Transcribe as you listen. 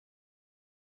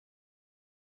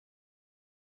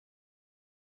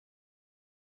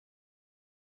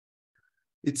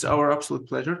It's our absolute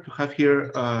pleasure to have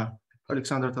here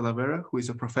Oleksandr Talavera, who is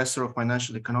a professor of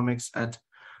financial economics at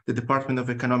the Department of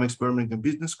Economics, Birmingham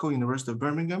Business School, University of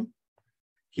Birmingham.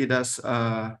 He does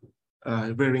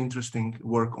very interesting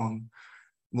work on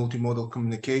multimodal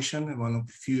communication, and one of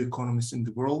the few economists in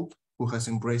the world who has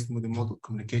embraced multimodal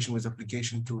communication with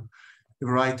application to a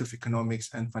variety of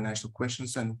economics and financial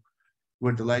questions. And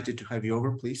we're delighted to have you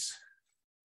over, please.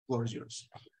 The floor is yours.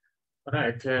 All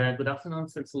right, good afternoon.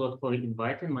 Thanks a lot for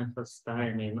inviting my first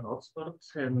time in Oxford.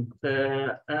 And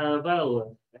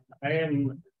well, I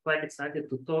am quite excited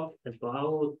to talk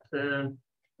about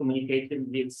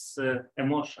communicating with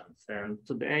emotions. And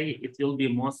today it will be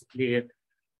mostly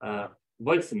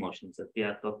voice emotions that we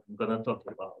are going to talk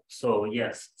about. So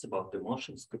yes, it's about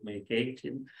emotions,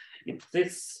 communicating.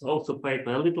 This also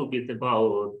paper a little bit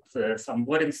about some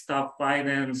boring stuff,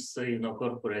 finance,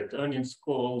 corporate earnings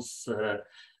calls,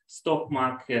 stock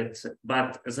market,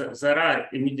 but there are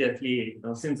immediately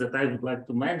things that I would like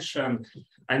to mention.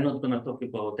 I'm not going to talk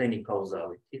about any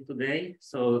causality today.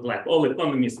 So like all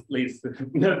economists, please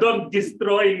don't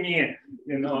destroy me,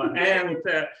 and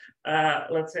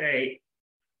let's say,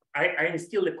 I'm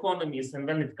still economist, and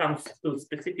when it comes to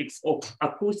specifics of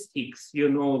acoustics,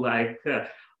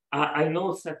 I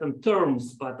know certain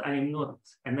terms, but I'm not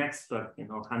an expert,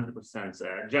 100%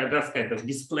 there. Just kind of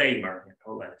disclaimer,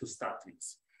 like to start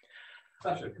with.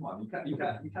 Sasha, come on, you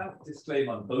can't disclaim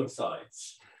on both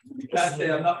sides. You can't say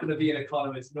I'm not going to be an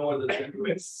economist nor the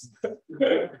linguist.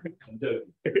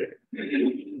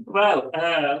 Well,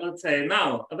 let's say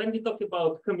now, when we talk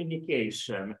about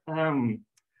communication,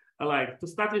 like to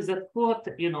start with that quote,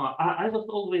 I was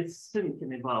always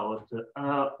thinking about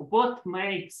what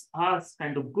makes us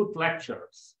kind of good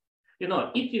lecturers.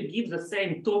 If you give the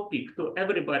same topic to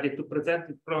everybody to present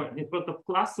it in front of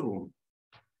classroom,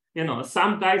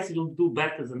 some guys will do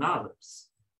better than others.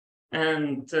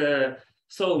 And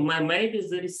so maybe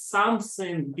there is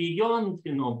something beyond,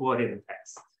 boring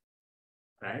text,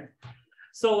 right?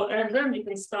 So, and then we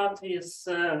can start with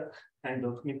kind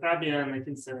of Micrabian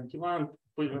 1971,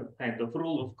 kind of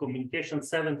rule of communication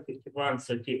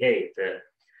 75138.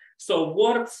 So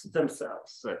words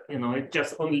themselves, it's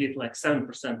just only like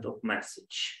 7% of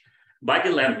message.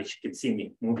 Body language, you can see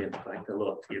me moving quite a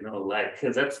lot, like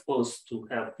that's supposed to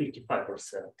have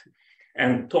 55%.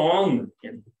 And tone,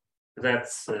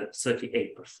 that's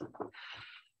 38%.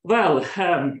 Well,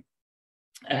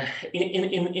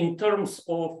 in terms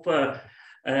of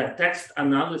text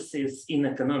analysis in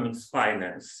economics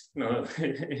finance,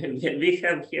 we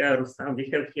have here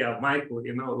Michael,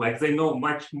 like they know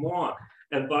much more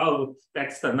about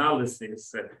text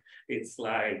analysis. It's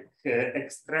like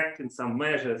extracting some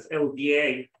measures,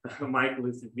 LDA. Michael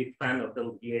is a big fan of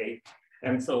LDA,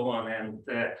 and so on, and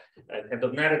kind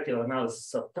of narrative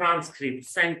analysis of transcript,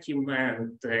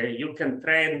 sentiment. You can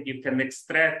train, you can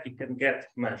extract, you can get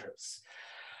measures.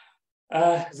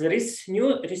 There is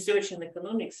new research in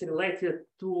economics related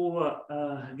to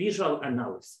visual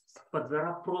analysis, but there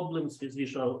are problems with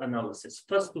visual analysis.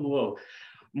 First of all,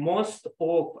 most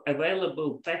of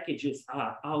available packages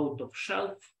are out of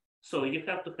shelf. So you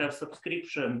have to have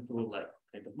subscription to like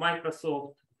kind of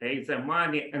Microsoft, pay their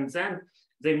money, and then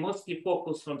they mostly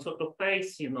focus on sort of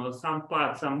pace, some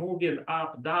parts are moving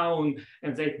up, down,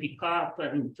 and they pick up,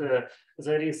 and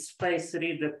there is space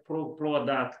reader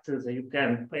product that you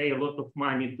can pay a lot of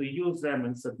money to use them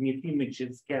and submit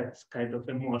images, get kind of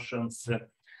emotions,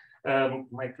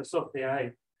 Microsoft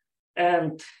AI.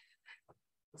 And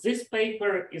this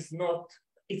paper is not,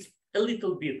 it's a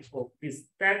little bit of this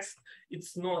text.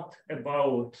 It's not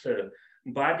about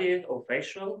body or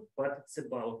facial, but it's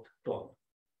about tone.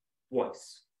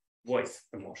 Voice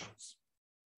emotions.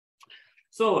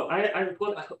 So I've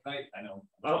got. I know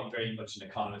I'm very much an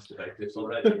economist about this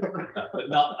already, but I'm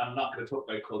not going to talk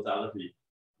about causality.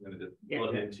 I'm going to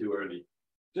put in too early.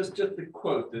 Just the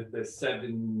quote, the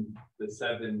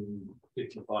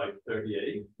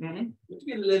 75538. You have to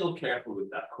be a little careful with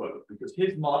that quote because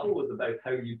his model was about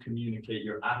how you communicate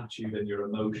your attitude and your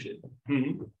emotion.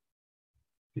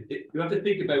 You have to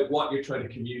think about what you're trying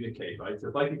to communicate, right? So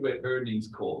if I think about earnings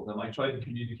calls, am I trying to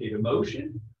communicate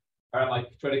emotion or am I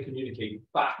trying to communicate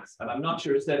facts? And I'm not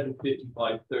sure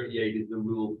 75538 is the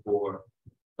rule for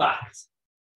facts.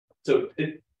 So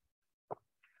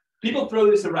people throw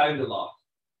this around a lot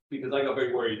because I got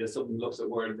very worried that someone looks at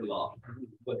words a lot.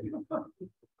 But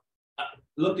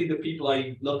looking at people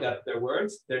I look at their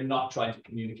words, they're not trying to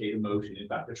communicate emotion. In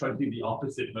fact, they're trying to do the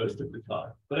opposite most of the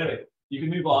time. But anyway, you can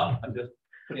move on. I'm just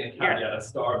putting a caveat, a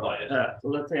star by it.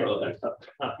 Let's say, Mark,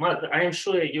 I am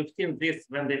sure you've seen this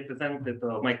when they presented,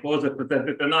 my co-author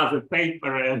presented another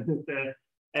paper, and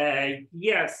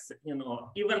Yes,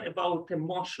 even about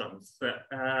emotions,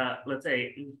 let's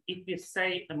say, if we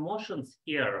say emotions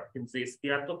here in this,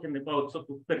 we are talking about sort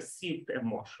of perceived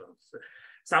emotions.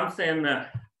 Something,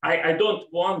 I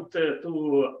don't want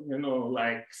to,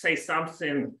 like say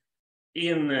something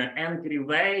in an angry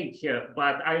way here,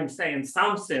 but I'm saying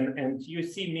something and you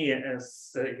see me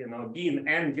as, being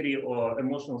angry or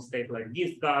emotional state like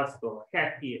disgust or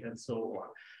happy and so on.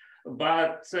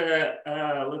 But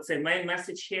let's say main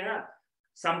message here,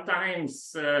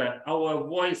 sometimes our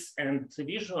voice and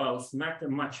visuals matter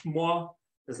much more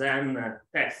than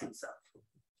text itself.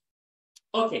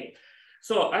 Okay,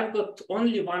 so I've got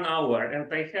only 1 hour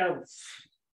and I have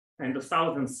kind of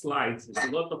 1,000 slides with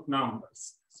a lot of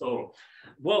numbers. So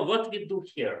what we do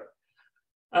here?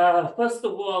 First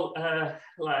of all,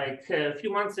 like a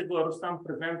few months ago, Rustam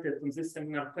presented on this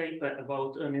seminar paper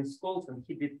about earnings calls and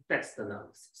he did text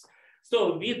analysis.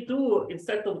 So we do,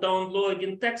 instead of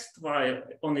downloading text file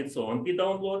on its own, we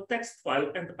download text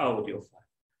file and audio file.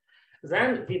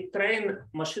 Then we train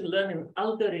machine learning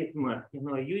algorithm,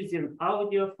 using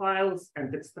audio files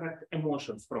and extract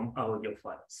emotions from audio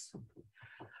files.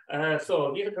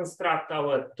 So we reconstruct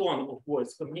our tone of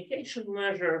voice communication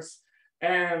measures,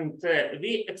 and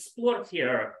we explore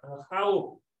here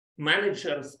how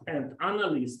managers and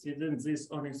analysts within these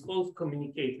earnings calls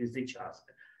communicate with each other.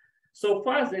 So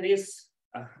far, there is,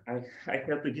 I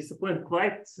have to disappoint,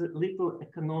 quite little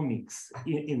economics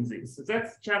in this.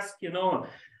 That's just,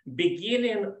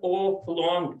 beginning of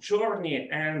long journey,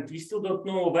 and we still don't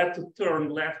know where to turn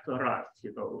left or right,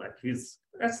 like this,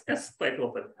 that's quite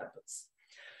often happens.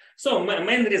 So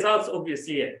main results,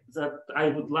 obviously, that I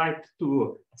would like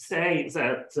to say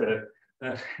that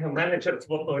managers'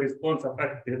 photo response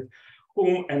affected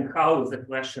whom and how the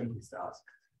question is asked.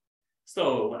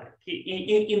 So like,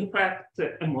 in fact,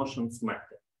 emotions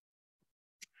matter.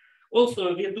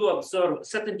 Also, we do observe a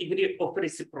certain degree of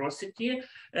reciprocity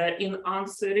in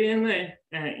answering.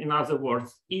 In other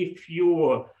words, if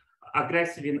you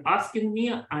aggressive in asking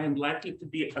me, I am likely to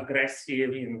be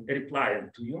aggressive in replying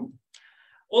to you.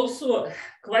 Also,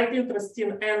 quite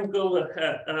interesting angle,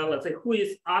 let's say, who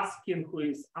is asking, who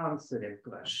is answering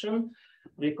question,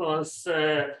 because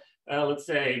let's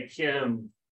say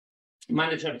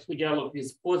managers who dialogue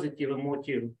with positive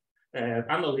emotive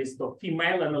analyst or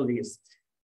female analyst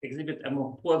exhibit a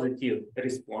more positive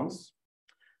response.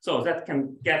 So that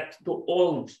can get to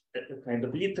all kind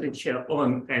of literature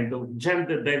on kind of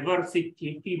gender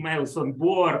diversity, females on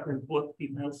board and what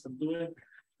females are doing.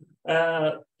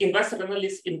 Investor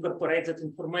analysts incorporate that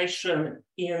information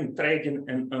in trading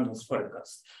and earnings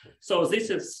forecast. So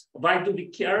this is, why do we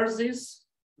care this?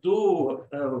 Does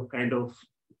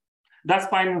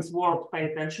finance world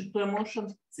pay attention to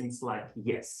emotions? Seems like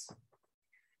yes.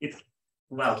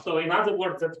 So in other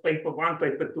words, that's paper 1,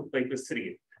 paper 2, paper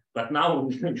 3. But now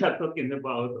we are talking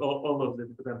about all of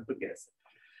them together.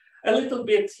 A little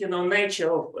bit,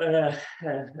 nature of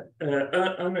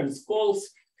earnings calls.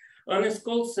 Earnings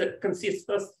calls consist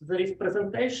of the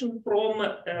presentation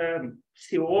from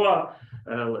CEO,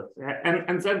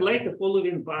 and then later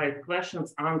following by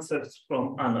questions, answers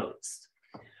from analysts.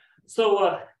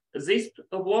 So this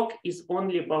work is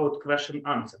only about question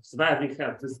answers, where we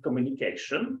have this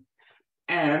communication.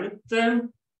 And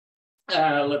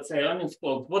let's say earnings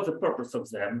calls, what's the purpose of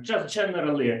them? Just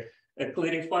generally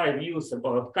clarify views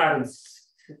about current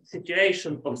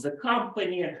situation of the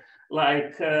company,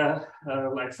 like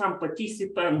some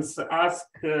participants ask,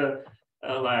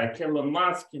 like Elon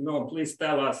Musk, please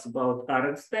tell us about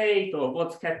current state or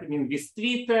what's happening with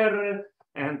Twitter,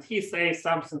 and he says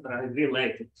something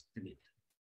related to Twitter.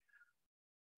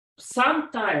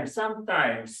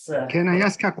 Sometimes. Can I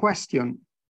ask a question?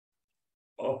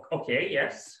 Okay,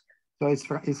 yes. So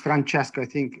it's Francesco. I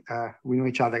think we know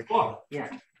each other. Oh, yeah.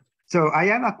 So I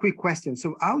have a quick question.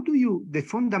 So how do you, the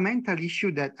fundamental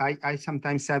issue that I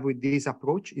sometimes have with this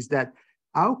approach is that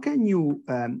how can you,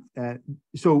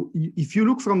 so if you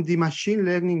look from the machine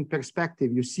learning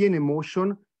perspective, you see an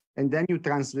emotion and then you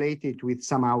translate it with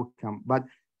some outcome. But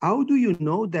how do you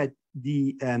know that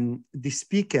the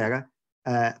speaker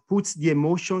puts the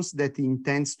emotions that he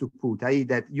intends to put, i.e.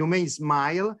 that you may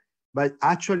smile, but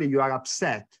actually you are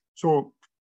upset. So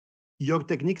your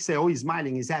technique say, oh, he's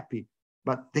smiling, he's happy,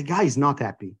 but the guy is not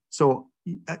happy. So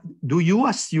do you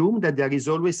assume that there is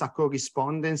always a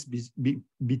correspondence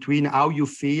between how you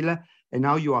feel and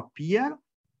how you appear,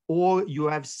 or you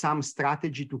have some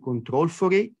strategy to control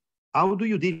for it? How do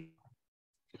you deal?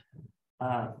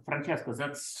 Francesco,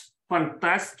 that's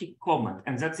fantastic comment.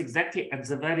 And that's exactly at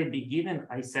the very beginning,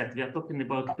 I said, we are talking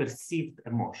about perceived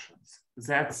emotions.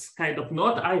 That's kind of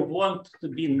not, I want to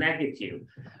be negative,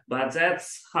 but that's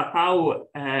how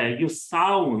you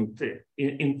sound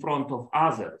in front of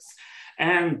others.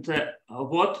 And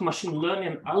what machine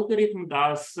learning algorithm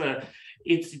does,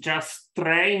 it just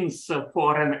trains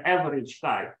for an average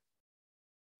guy.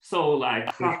 So like,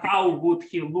 how would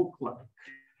he look like?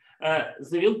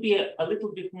 There will be a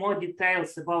little bit more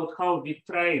details about how we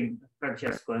train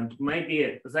Francesco, and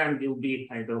maybe then will be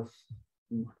kind of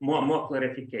more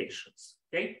clarifications,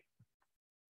 okay?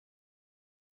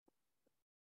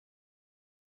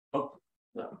 Oh,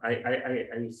 well, I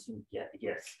assume, yeah,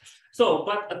 yes. So,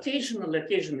 but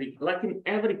occasionally, like in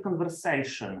every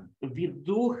conversation, we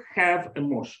do have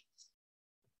emotions.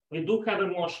 We do have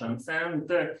emotions, and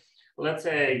let's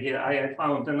say I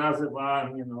found another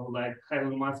one, you know, like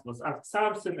Elon Musk was asked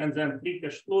something, and then free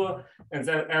cash flow, and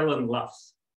then Elon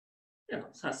laughs. You know,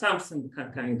 so something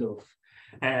kind of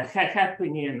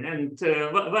happening, and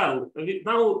well,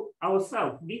 now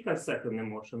ourselves, we have certain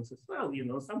emotions as well. You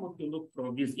know, some of you look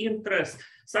from with interest.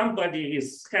 Somebody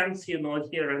is hands, you know,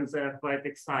 here and there, quite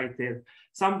excited.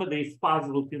 Somebody is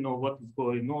puzzled, you know, what is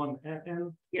going on,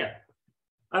 and yeah.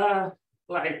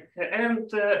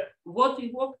 What we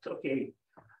worked, okay,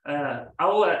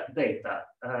 our data,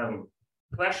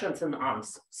 questions and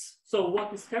answers. So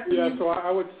what is happening? Yeah, so I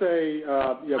would say,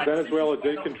 yeah, Venezuela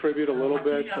did contribute a little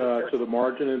bit to the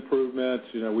margin improvements.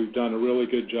 You know, we've done a really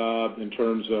good job in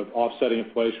terms of offsetting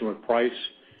inflation with price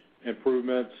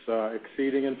improvements,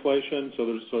 exceeding inflation. So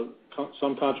there's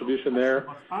some contribution there.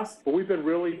 But we've been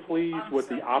really pleased with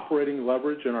the operating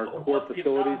leverage in our core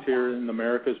facilities here in the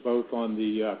Americas, both on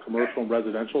the commercial and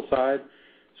residential side.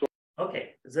 So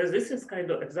okay, so this is kind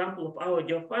of example of our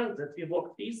audio file that we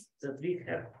worked with, that we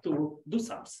have to do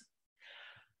something.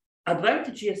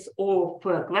 Advantages of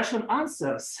question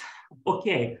answers.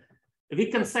 Okay, we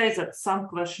can say that some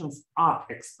questions are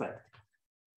expected,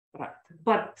 right?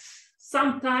 But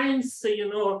sometimes, you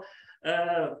know,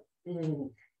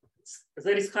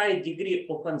 there is high degree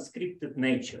of unscripted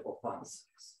nature of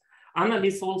answers.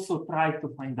 Analysts also try to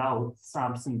find out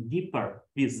something deeper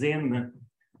within,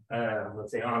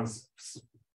 let's say, answers.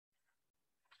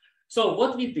 So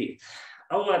what we did,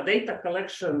 our data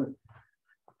collection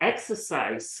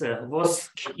exercise was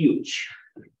huge.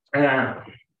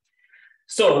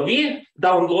 So we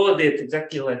downloaded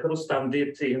exactly like Rustam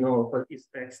did, you know, for his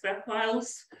step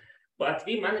files, but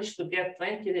we managed to get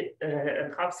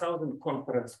 20,500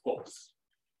 conference calls.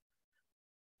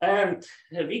 And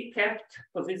we kept,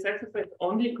 for this exercise,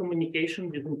 only communication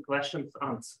within questions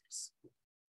answers.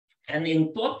 And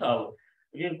in total,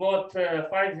 we got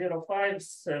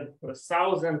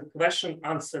 505,000 question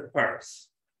answer pairs,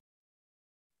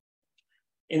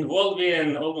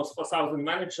 involving almost 4,000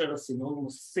 managers in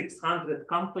almost 600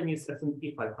 companies,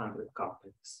 S&P 500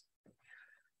 companies.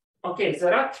 Okay,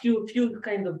 there are few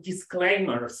kind of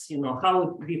disclaimers, you know,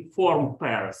 how we form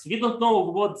pairs. We don't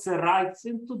know what's the right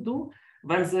thing to do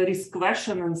when there is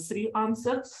question and 3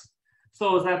 answers.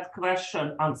 So that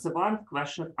question answer 1,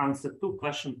 question answer 2,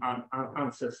 question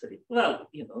answer 3. Well,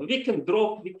 you know, we can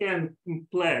drop, we can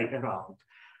play around.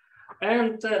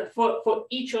 And for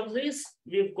each of these,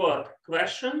 we've got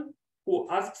question, who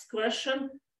asks question,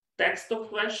 text of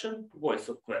question, voice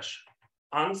of question,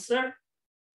 answer,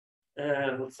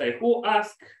 let's say who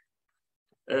asked,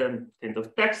 kind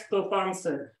of text of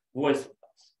answer, voice of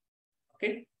answer,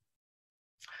 okay?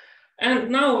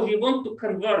 And now we want to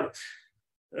convert,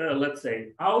 let's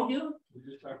say, audio.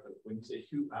 When you say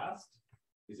who asked,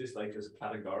 is this like just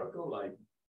categorical, like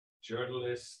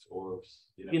journalist or,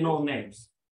 you know names?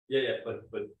 Yeah, but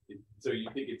so you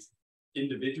think it's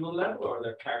individual level, or are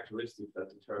there characteristics that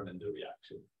determine the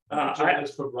reaction?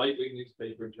 Journalists from right-wing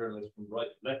newspaper, journalists from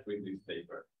left-wing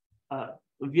newspaper.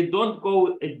 We don't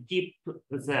go deep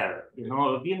there. You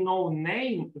know, we know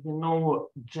name, we know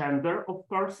gender of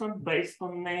person based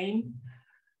on name,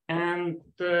 and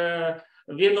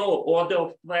we know order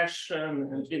of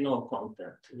question, and we know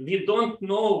content. We don't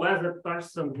know where the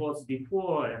person was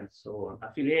before and so on.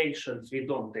 Affiliations, we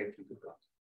don't take into account.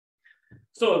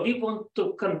 So we want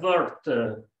to convert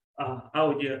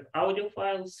audio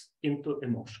files into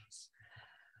emotions.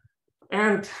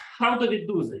 And how do we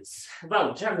do this?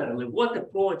 Well, generally, what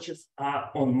approaches are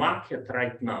on market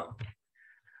right now?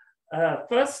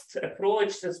 First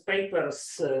approach is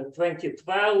papers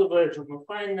 2012, Journal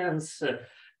Finance,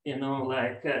 you know,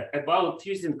 like about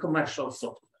using commercial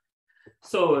software.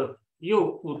 So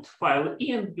you put file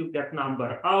in, you get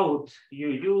number out, you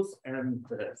use, and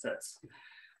that's.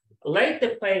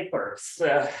 Later papers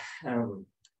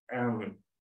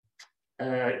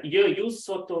you use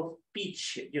sort of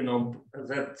pitch,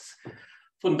 that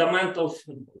fundamental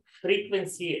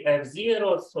frequency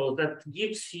F0, so that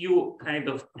gives you kind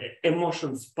of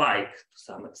emotion spike to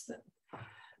some extent.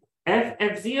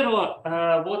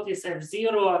 F0, what is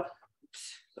F0?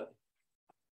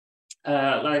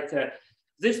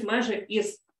 This measure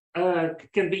is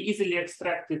can be easily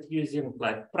extracted using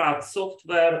like Pratt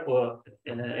software or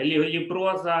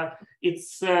Librosa.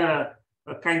 It's a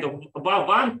kind of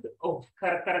one of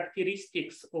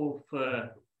characteristics of,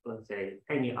 let's say,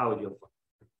 any audio file.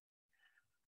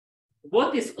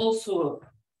 What is also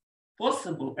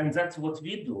possible, and that's what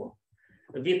we do,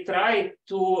 we try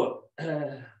to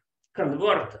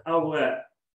convert our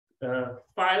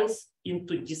files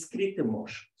into discrete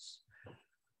emotions.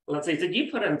 Let's say the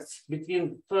difference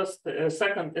between first,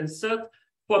 second, and third,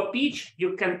 for pitch,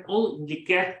 you can only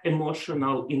get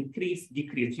emotional increase,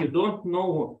 decrease. You don't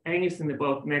know anything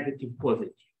about negative,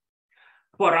 positive.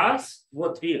 For us,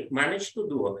 what we managed to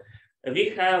do, we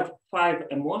have 5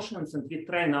 emotions and we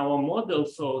train our model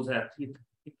so that it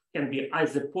can be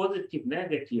either positive,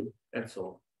 negative, and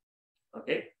so on.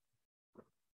 Okay.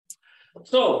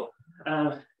 So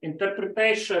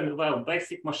interpretation, well,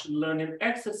 basic machine learning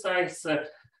exercise,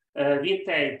 we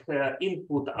take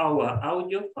input our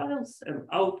audio files and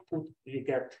output we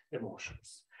get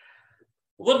emotions.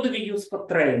 What do we use for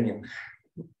training?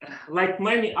 Like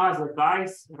many other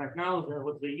guys right now,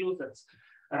 what we use is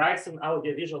Ryzen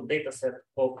audiovisual data set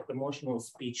of emotional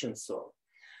speech and so on.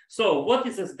 So what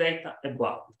is this data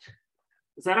about?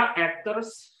 There are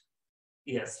actors,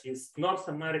 yes, with North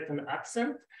American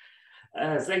accent.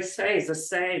 They say the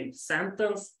same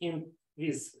sentence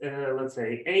with, let's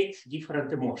say, 8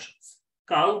 different emotions: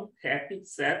 calm, happy,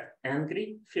 sad,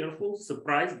 angry, fearful,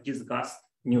 surprised, disgust,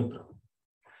 neutral.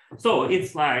 So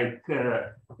it's like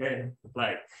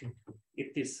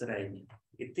it is raining.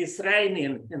 It is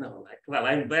raining, like, well,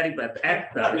 I'm very bad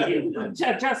actor.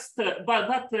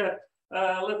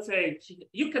 Let's say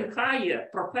you can hire a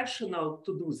professional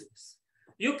to do this.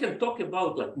 You can talk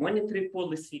about like monetary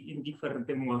policy in different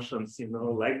emotions,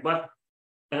 but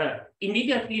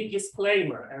immediately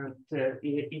disclaimer. And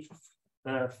if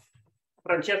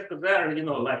Francesco there,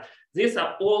 like these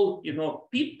are all,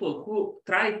 people who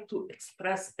try to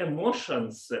express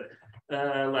emotions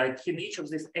like in each of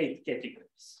these 8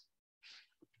 categories.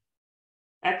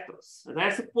 Actors,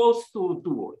 they're supposed to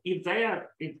do. If they are,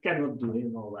 it cannot do,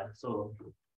 like so.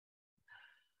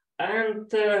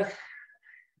 And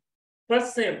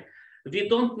first thing, we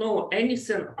don't know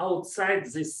anything outside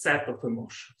this set of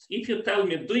emotions. If you tell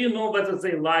me, do you know whether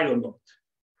they lie or not?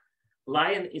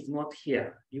 Lying is not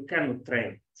here. You cannot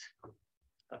train it.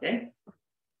 Okay?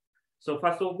 So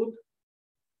far, so good?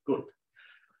 Good.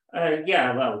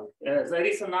 Yeah, well, there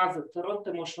is another Toronto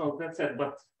emotional concept,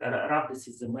 but this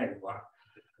is the main one.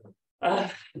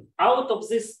 Out of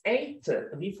this 8,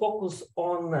 we focus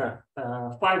on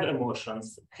 5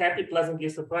 emotions: happy, pleasantly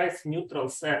surprised, neutral,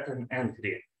 sad, and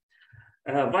angry.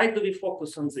 Why do we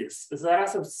focus on this? There are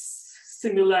some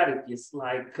similarities,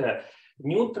 like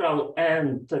neutral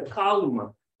and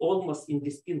calm, almost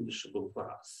indistinguishable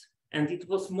for us. And it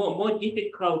was more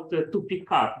difficult to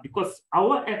pick up because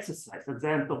our exercise at the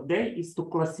end of the day is to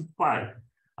classify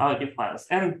audio files.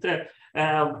 And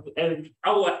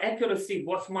our accuracy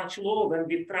was much lower when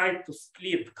we tried to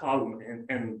split calm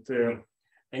and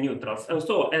neutrals.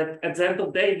 So at the end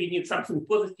of the day, we need something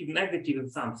positive, negative,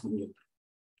 and something neutral.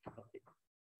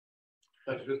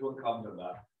 Actually, just one comment on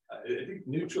that. I think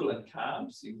neutral and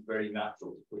calm seems very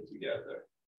natural to put together,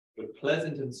 but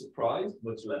pleasant and surprised,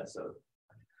 much less so.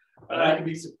 And I can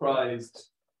be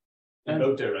surprised in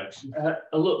both directions.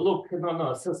 Look,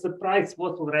 no. So surprise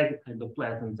was already kind of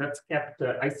pleasant. That's kept.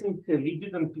 I think we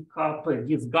didn't pick up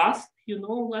disgust,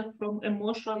 like from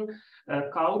emotion.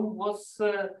 Calm was,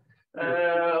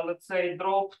 let's say,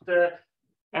 dropped,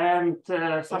 and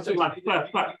something like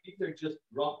that. These are just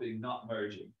dropping, not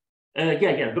merging.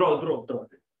 Yeah, drop.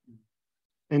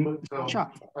 And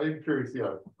I'm curious,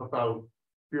 about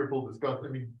fearful disgust. I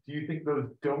mean, do you think those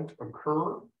don't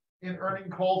occur in earning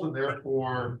calls, and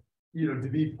therefore, do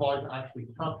these 5 actually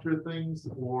capture things,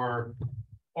 or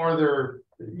are there,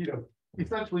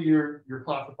 essentially your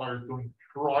classifier is going to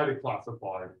try to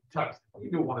classify text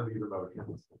into one of these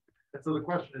emotions. And so the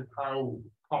question is, how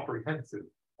comprehensive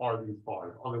are these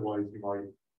 5? Otherwise, you might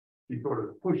be sort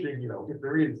of pushing, if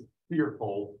there is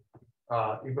fearful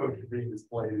emotion being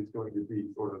displayed, is going to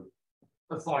be sort of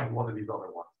assigned one of these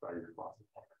other ones by your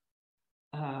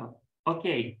classifier.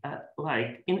 Okay,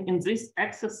 like in this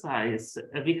exercise,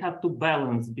 we have to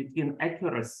balance between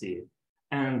accuracy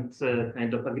and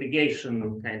kind of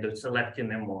aggregation, kind of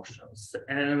selecting emotions.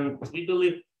 And we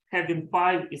believe having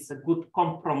 5 is a good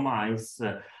compromise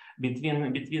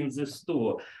between these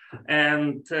two.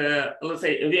 And let's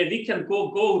say we can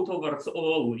go towards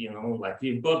all, you know, like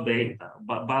we've got data,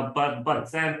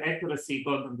 but then accuracy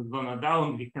gonna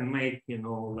down. We can make, you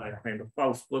know, like kind of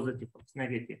false positive or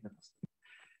negative.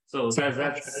 So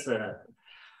that's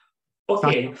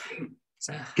okay.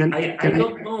 I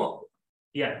don't know.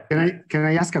 Yeah. Can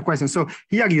I ask a question? So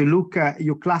here you look,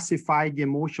 you classify the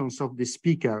emotions of the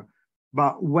speaker,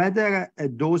 but whether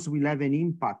those will have an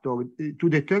impact, or to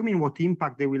determine what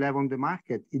impact they will have on the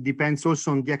market, it depends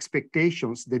also on the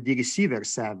expectations that the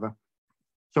receivers have.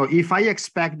 So if I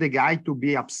expect the guy to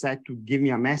be upset to give me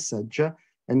a message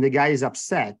and the guy is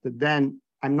upset, then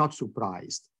I'm not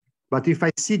surprised. But if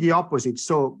I see the opposite,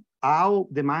 so how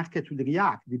the market will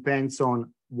react depends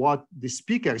on what the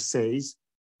speaker says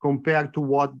compared to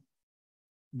what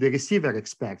the receiver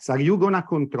expects. Are you going to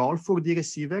control for the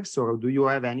receivers, or do you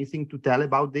have anything to tell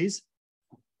about this?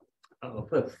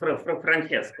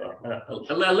 Francesco,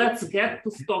 let's get to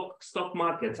stock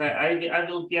markets. I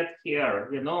will get here,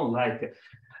 you know, like.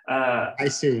 I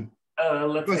see.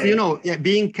 Because, you know,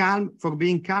 being calm,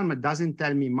 it doesn't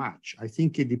tell me much. I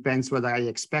think it depends whether I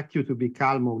expect you to be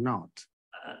calm or not.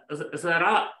 There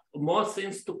are more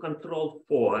things to control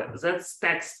for. That's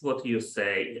text, what you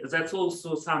say. That's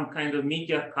also some kind of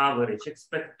media coverage,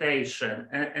 expectation,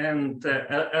 and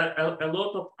a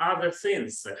lot of other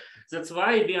things. That's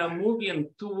why we are moving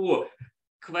to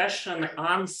question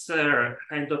answer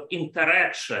kind of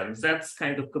interaction. That's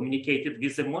kind of communicated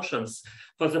with emotions.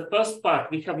 For the first part,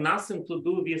 we have nothing to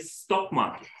do with stock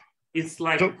market. It's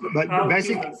like so,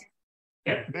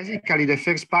 basically, the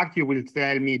first part you will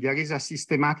tell me there is a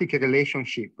systematic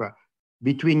relationship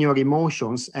between your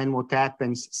emotions and what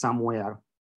happens somewhere.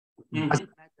 Mm-hmm. Doesn't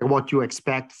matter what you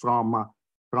expect from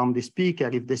the speaker.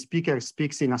 If the speaker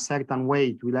speaks in a certain way,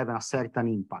 it will have a certain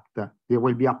impact. There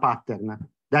will be a pattern.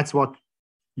 That's what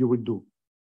you will do.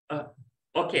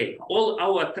 Okay, all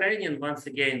our training, once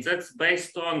again, that's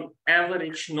based on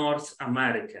average North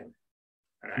American.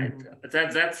 Right, mm-hmm.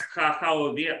 That's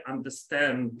how we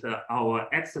understand our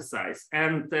exercise,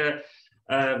 and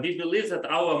we believe that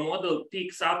our model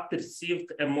picks up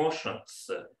perceived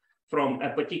emotions from a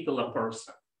particular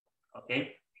person.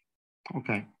 Okay.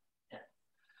 Okay. Yeah.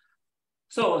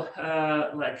 So,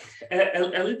 like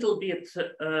a little bit,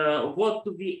 what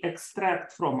do we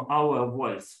extract from our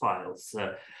voice files?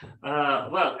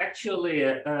 Well, actually,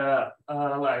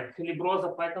 like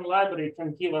Librosa Python library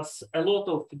can give us a lot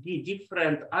of the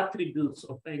different attributes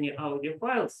of any audio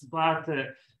files, but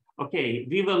okay,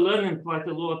 we were learning quite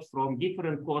a lot from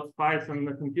different codes, Python,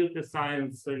 computer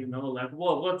science, you know, like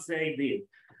what they did.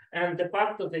 And de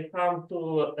facto, they come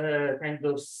to kind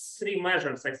of 3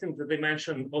 measures. I think that they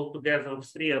mentioned altogether of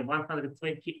 3 and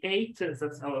 128.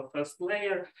 That's our first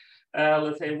layer.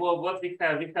 Let's say, well, what we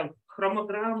have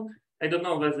chromogram. I don't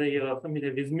know whether you're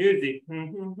familiar with music.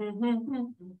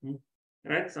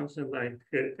 Right, something like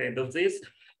kind of this.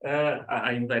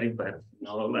 I'm very bad, you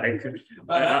know, like.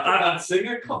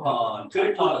 Singer, come on.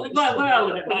 Well,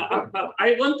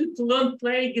 I wanted to learn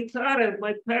play guitar, and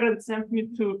my parents sent me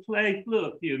to play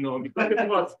flute, you know, because it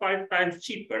was 5 times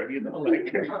cheaper, you know,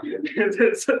 like.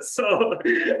 So,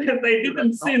 and I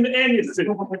didn't sing anything.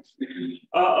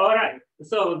 All right,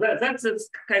 so that's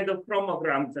kind of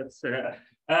chromogram. That's.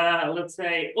 Let's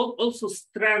say also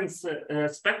strengths,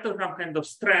 spectrogram kind of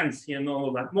strengths, you know,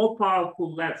 like more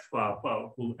powerful, less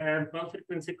powerful, and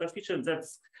non-frequency coefficient.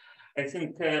 That's, I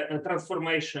think, a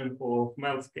transformation for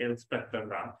Mel scale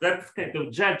spectrogram. That's kind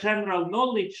of general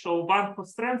knowledge. So one for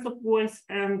strength of voice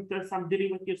and some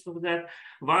derivatives of that.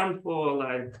 One for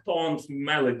like tones,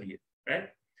 melody, right?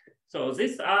 So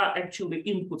these are actually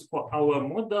inputs for our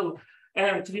model,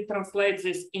 and we translate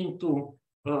this into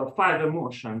 5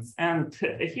 emotions, and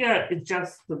here it's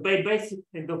just the basic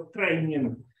kind of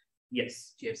training.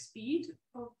 Yes. Do you have speed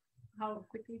of how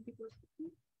quickly people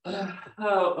speak?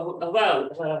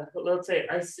 Well, let's say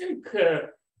I think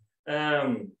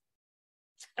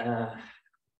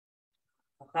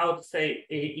how to say,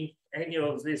 if any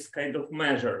of these kind of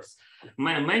measures,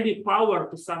 maybe power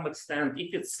to some extent.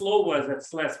 If it's slower,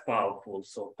 that's less powerful.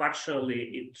 So partially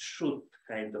it should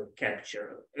kind of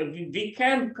capture. We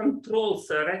can control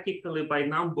theoretically by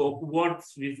number of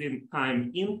words within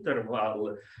time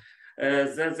interval.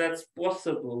 That's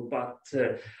possible, but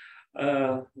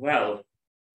well,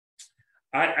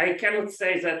 I cannot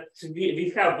say that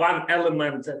we have one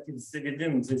element that is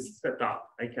within this setup.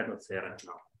 I cannot say right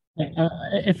now.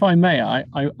 If I may, I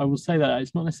will say that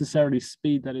it's not necessarily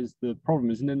speed that is the problem,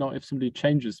 isn't it? Not if somebody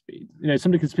changes speed. You know,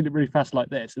 somebody can speed it really fast like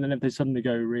this, and then if they suddenly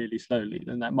go really slowly,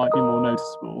 then that might be more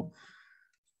noticeable.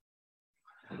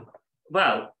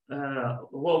 well,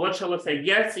 what shall I say?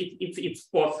 Yes, it's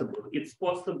possible. It's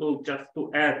possible just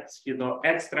to add,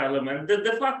 extra element.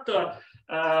 The factor,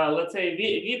 let's say,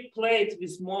 we played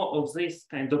with more of this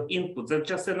kind of input. That's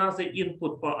just another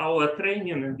input for our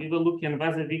training, and we were looking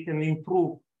whether we can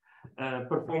improve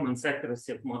performance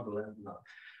accuracy of model or not.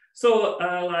 So,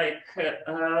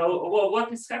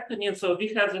 what is happening? So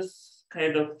we have this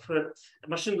kind of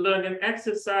machine learning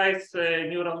exercise,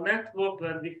 neural network,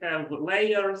 where we have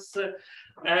layers,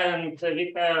 and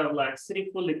we have like 3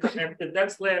 fully connected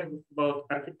dense layers about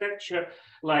architecture,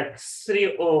 like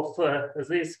 3 of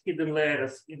these hidden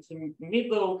layers in the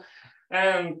middle,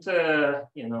 and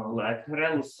like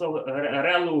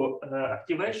ReLU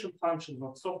activation function,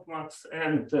 not softmax,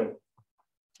 and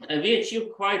we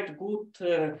achieve quite good,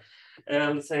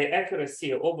 let's say,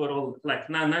 accuracy overall, like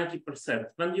 90%.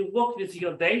 When you work with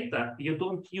your data, you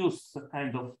don't use the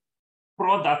kind of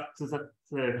product that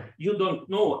you don't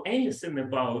know anything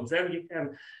about. Then you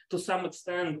can, to some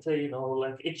extent,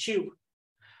 like achieve,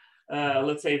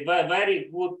 let's say,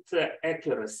 very good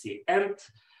accuracy. And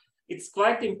it's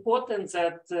quite important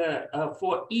that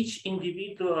for each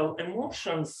individual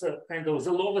emotions, kind of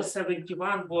the lower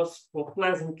 71 was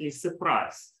pleasantly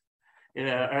surprised.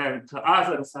 And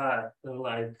others are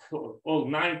like all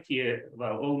 90,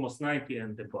 well, almost 90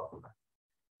 and above.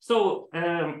 So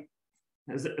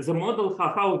the model,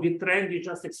 how we train, we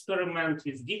just experiment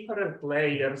with different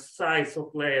layers, size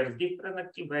of layers, different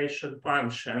activation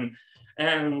function.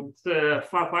 And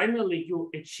finally, you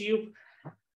achieve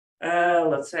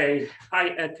let's say, high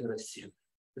accuracy.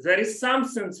 There is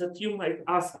something that you might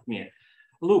ask me.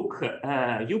 Look,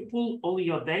 you pull all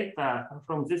your data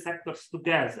from these actors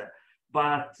together,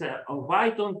 but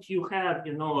why don't you have,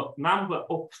 number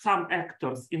of some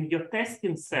actors in your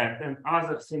testing set and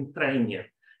others in training?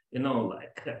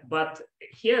 But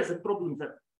here's the problem: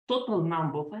 that total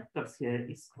number of actors here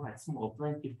is quite small,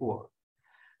 24.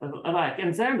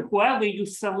 And then whoever you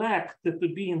select to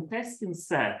be in testing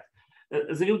set,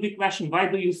 there will be question, why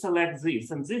do you select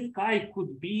this? And this guy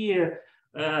could be,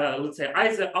 let's say,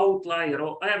 either outlier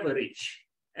or average.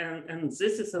 And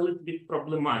this is a little bit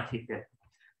problematic.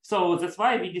 So that's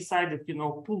why we decided,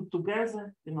 pull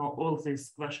together, all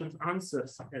these questions,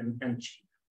 answers, and achieve.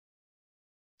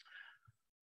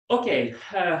 Okay,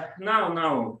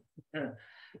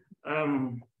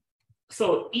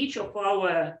 so each of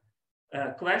our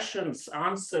questions,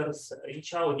 answers,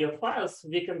 each audio files,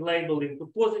 we can label into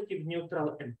positive,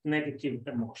 neutral, and negative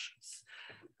emotions.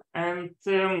 And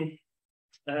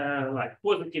like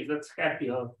positive, that's happy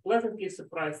or pleasantly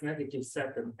surprised, negative,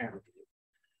 sad, and angry.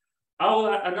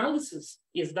 Our analysis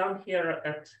is done here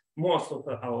at most of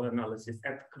our analysis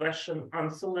at question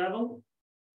answer level.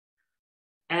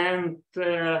 And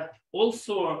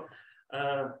also,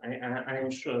 I am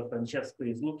sure Francesco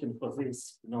is looking for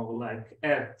this, like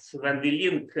when we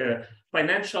link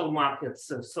financial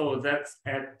markets, so that's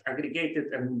at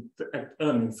aggregated and at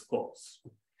earnings calls.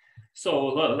 So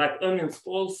like earnings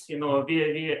calls,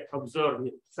 we observe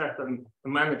certain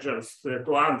managers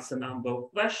to answer a number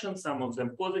of questions, some of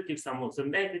them positive, some of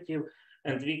them negative,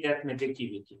 and we get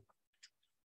negativity.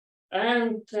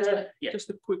 And yeah. Just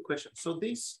a quick question. So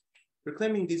we're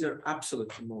claiming these are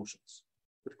absolute emotions.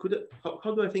 But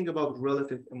how do I think about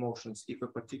relative emotions if a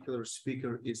particular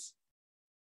speaker is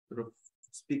sort of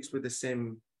speaks with the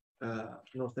same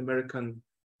North American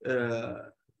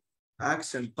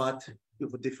accent, but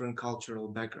with a different cultural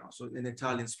background? So an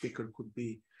Italian speaker could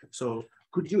be. So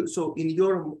in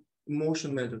your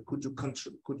emotion method, could you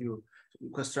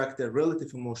construct a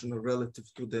relative emotion or relative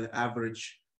to the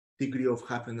average degree of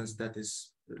happiness that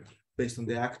is based on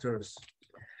the actors?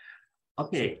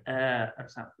 Okay,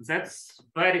 that's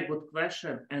very good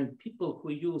question. And people who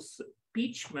use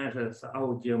speech measures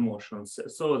audio emotions,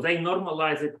 so they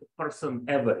normalize it person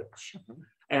average.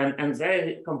 And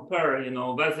they compare,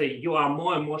 whether you are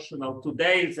more emotional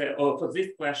today or for this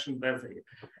question, whether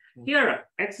here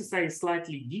exercise is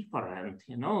slightly different,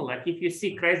 like if you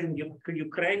see crazy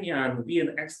Ukrainian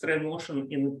being extra emotional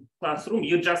in classroom,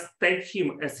 you just take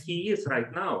him as he is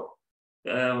right now.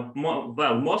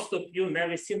 Well, most of you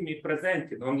never seen me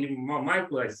presented, only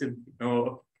Michael I seen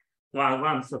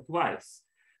once or twice.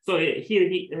 So here,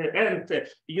 and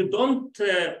you don't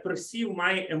perceive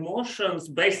my emotions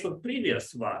based on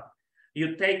previous one.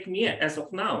 You take me as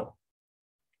of now,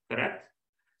 correct?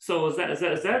 So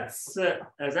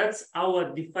that's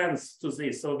our defense to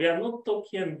this. So we are not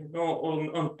talking,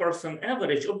 on person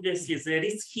average. Obviously, there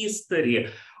is history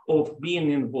of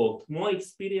being involved. More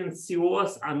experienced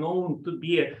CEOs are known to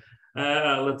be,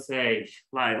 let's say,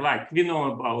 like we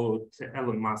know about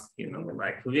Elon Musk,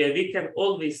 like we can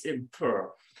always infer.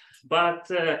 But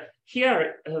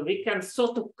here we can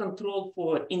sort of control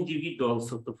for individual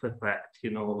sort of effect,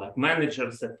 like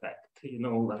manager's effect,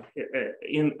 like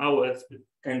in our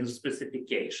kind of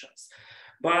specifications.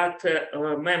 But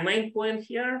my main point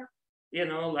here,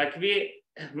 like we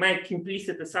make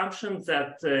implicit assumptions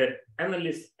that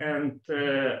analysts and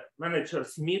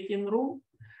managers meet in room.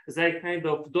 They kind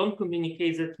of don't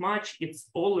communicate that much. It's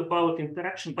all about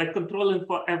interaction by controlling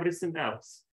for everything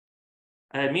else.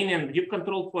 Meaning you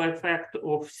control for effect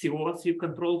of CEOs, you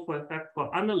control for effect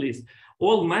for analysts.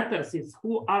 All matters is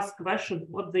who asks questions,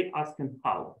 what they ask and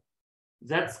how.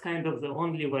 That's kind of the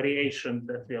only variation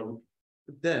that we are looking.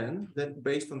 Then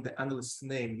based on the analyst's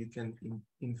name, you can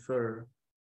infer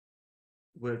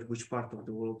which part of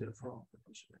the world they're from.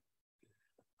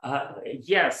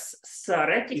 Yes,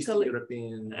 theoretically, Eastern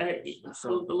European,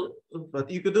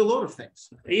 but you could do a lot of things.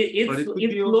 It's a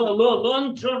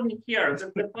long journey here. That's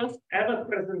the first ever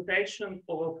presentation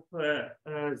of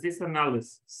this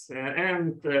analysis,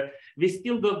 and we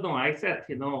still don't know. I said,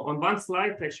 on one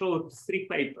slide I showed 3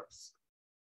 papers,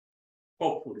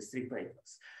 hopefully 3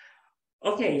 papers.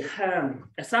 Okay,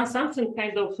 something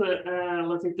kind of,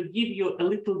 let's say, to give you a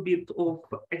little bit of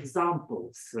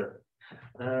examples.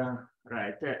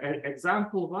 Right,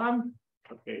 example 1.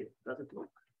 Okay, does it work?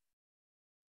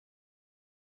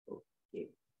 Okay.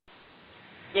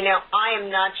 I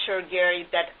am not sure, Gary,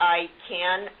 that I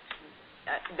can,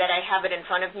 that I have it in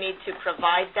front of me to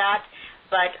provide that,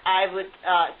 but I would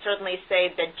certainly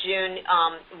say that June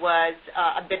was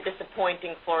a bit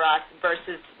disappointing for us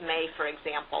versus May, for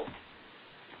example.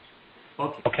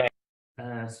 Okay.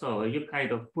 So you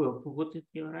kind of put it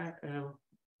your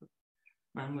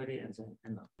memory and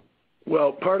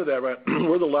Well, part of that, right?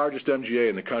 We're the largest MGA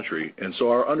in the country, and so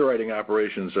our underwriting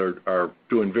operations are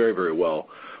doing very, very well.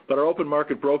 But our open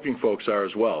market broking folks are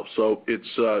as well. So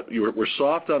it's we're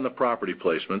soft on the property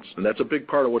placements, and that's a big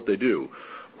part of what they do.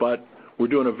 But we're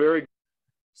doing a very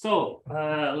So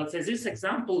let's say these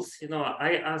examples,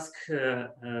 I ask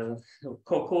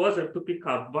co-author to pick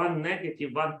up one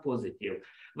negative, one positive.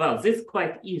 Well, this is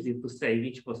quite easy to say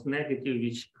which was negative,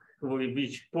 which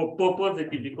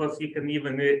positive, because you can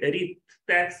even read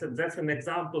text, and that's an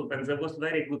example, and there was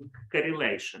very good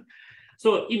correlation.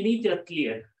 So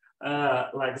immediately,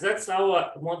 like that's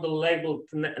our model labeled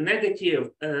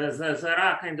negative. There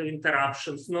are kind of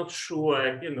interruptions, not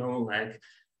sure, like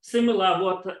similar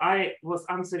what I was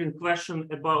answering question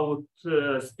about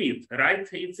speed, right?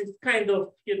 It's kind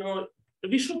of,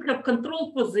 we should have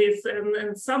control for this,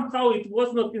 and somehow it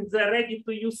was not in the ready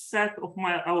to use set of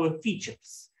our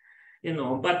features.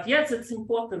 But yes, it's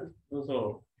important.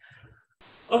 So,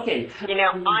 okay.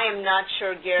 I am not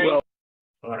sure, Gary. Well,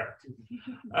 all right.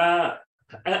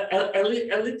 A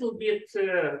little bit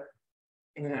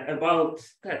about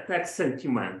tax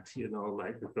sentiment,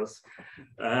 like, because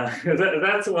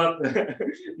that's what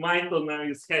Michael now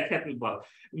is happy about.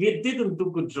 We didn't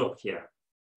do good job here.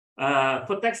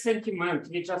 For tax sentiment,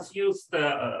 we just used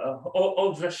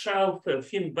off-the-shelf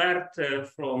Finbert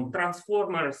from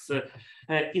Transformers.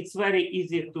 It's very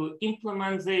easy to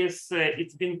implement this.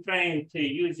 It's been trained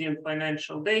using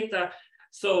financial data.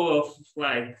 So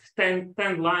like 10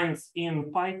 lines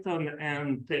in Python,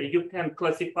 and you can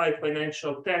classify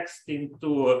financial text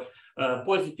into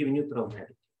positive, neutral,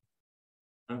 negative.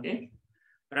 Okay,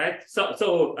 right?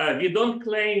 So we don't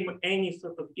claim any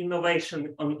sort of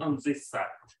innovation on this side.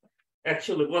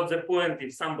 Actually, what's the point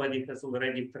if somebody has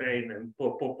already trained and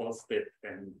posted,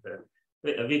 and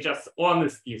we just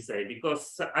honestly say,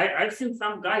 because I've seen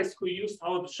some guys who use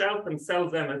off-the-shelf and sell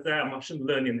them as a machine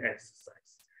learning exercise.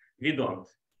 We don't.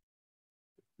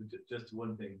 Just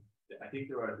one thing. I think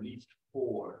there are at least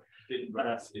 4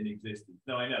 Finberts in existence.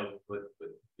 No, I know, but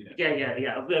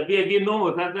Yeah. We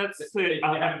know that that's. They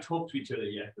haven't talked to each other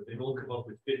yet, but they've all come up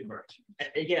with Finbert.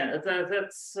 Yeah,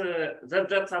 that's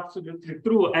absolutely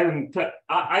true. And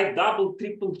I double,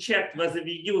 triple checked whether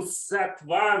we use that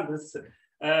one.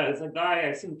 The guy,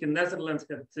 I think in Netherlands,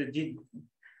 did,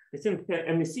 I think,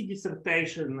 MSc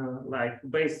dissertation like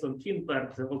based on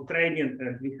Finbert, the whole training,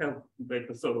 and we have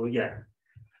data. So yeah.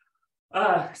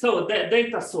 So the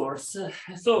data source.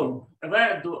 So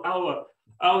where do our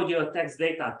audio text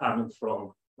data coming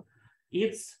from?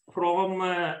 It's from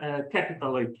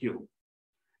Capital IQ.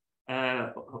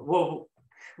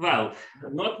 Well,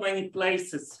 not many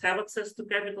places have access to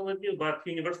Capital IQ, but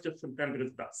University of St.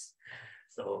 Andrews does.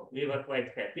 So we were quite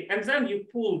happy. And then you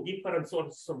pull different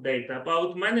sources of data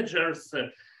about managers.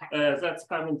 That's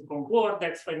coming from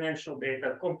Vortex, financial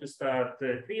data, CompuStat,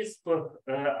 CRISP,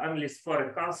 Analyst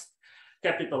Forecast,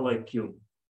 Capital IQ.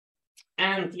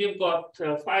 And we've got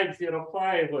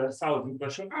 505,000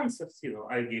 question answers.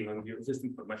 I've given you this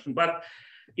information, but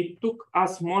it took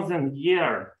us more than a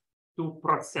year to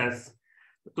process,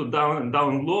 to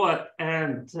download.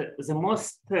 And the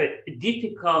most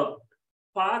difficult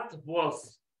part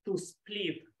was to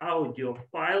split audio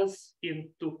files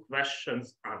into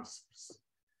questions, answers.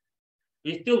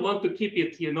 We still want to keep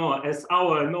it, as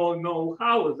our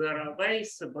know-how. There are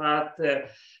ways, but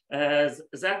that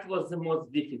was the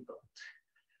most difficult.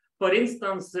 For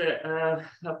instance,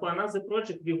 for another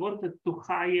project, we wanted to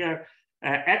hire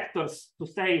actors to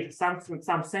say some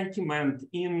sentiment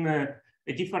in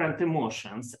different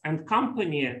emotions. And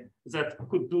company that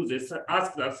could do this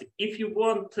asked us, if you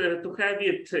want to have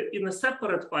it in a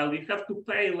separate file, you have to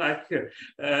pay like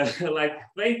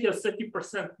 20 or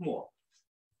 30% more,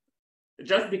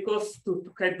 just because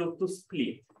to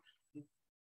split.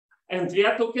 And we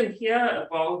are talking here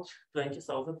about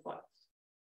 20,000 files.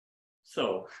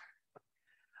 So,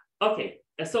 okay.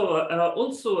 So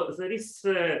also there is,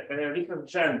 we have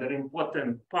gender,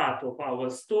 important part of our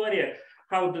story.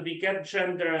 How do we get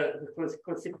gender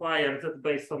classifier that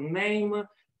based on name?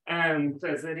 And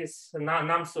there is an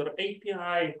answer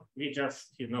API. We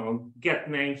just, get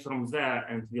names from there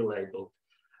and we label.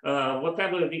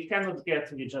 Whatever we cannot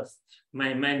get, we just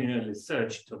manually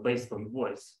searched based on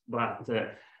voice. But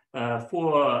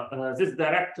for these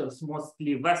directors,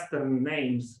 mostly Western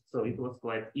names, so it was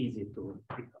quite easy to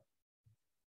pick up.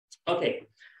 Okay,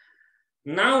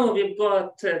 now we've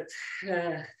got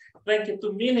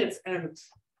 22 minutes and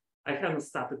I haven't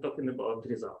started talking about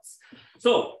results.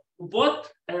 So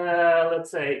what, let's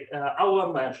say,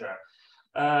 our measure,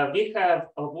 we have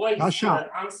a voice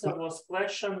answer was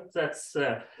question that's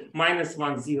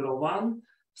 -101.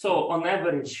 So on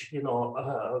average, we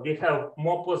have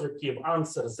more positive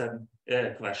answers than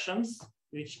questions,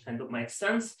 which kind of makes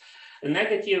sense. A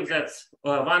negative, that's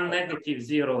 1 negative,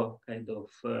 0 kind of,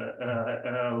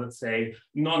 let's say,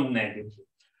 non-negative.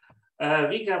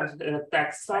 We have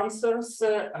text answers,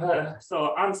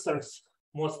 so answers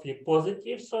mostly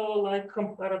positive. So like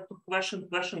compared to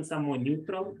questions are more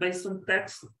neutral based on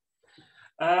text.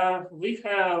 We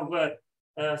have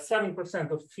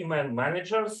 7% of female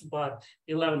managers, but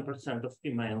 11% of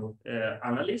female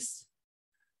analysts.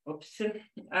 Oops.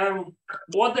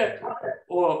 Order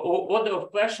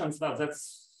of questions, well,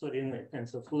 that's in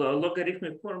terms of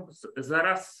logarithmic forms, there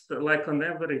are like on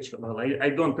average, well, I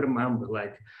don't remember,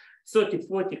 like 30,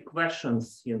 40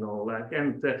 questions,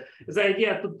 and the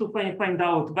idea to find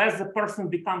out whether the person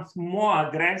becomes more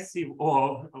aggressive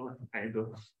or kind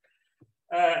of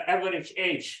average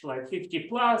age, like 50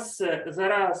 plus.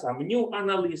 There are some new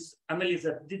analysts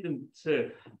that didn't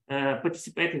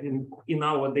participate in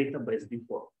our database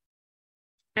before.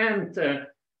 And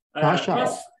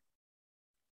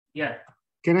yeah.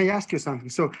 Can I ask you something?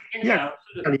 So yeah,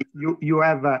 you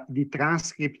have the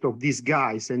transcript of these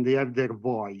guys and they have their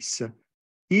voice.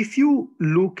 If you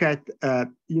look at,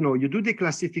 you do the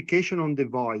classification on the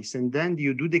voice and then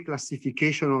you do the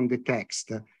classification on the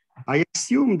text, I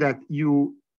assume that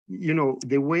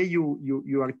the way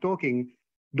you are talking,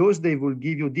 they will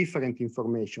give you different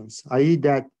informations, i.e.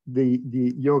 that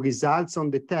your results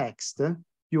on the text,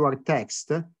 your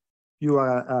text,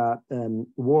 your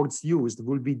words used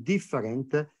will be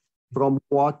different from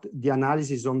what the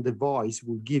analysis on the voice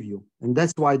will give you. And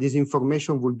that's why this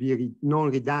information will be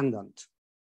non-redundant.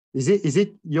 Is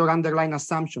it your underlying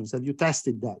assumptions? Have you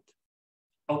tested that?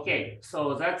 Okay,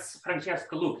 so that's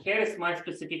Francesco. Look, here is my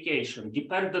specification.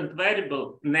 Dependent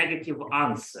variable, negative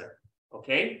answer,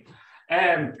 okay?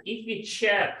 And if we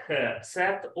check a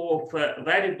set of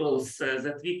variables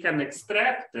that we can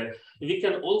extract, we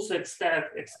can also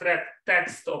extract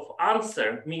text of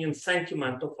answer, meaning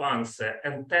sentiment of answer,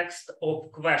 and text of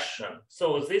question.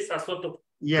 So these are sort of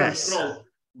control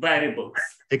variables.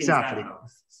 Exactly.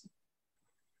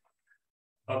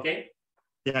 Okay?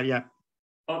 Yeah.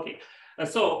 Okay.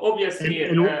 So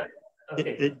obviously,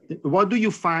 what do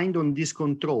you find on these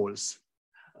controls?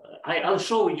 I'll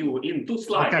show you in 2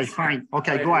 slides. Okay, fine.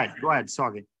 Okay, go ahead.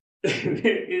 Sorry.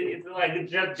 It's like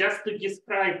just to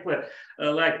describe,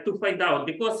 like to find out,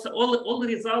 because all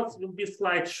results will be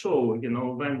slideshow,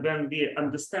 when we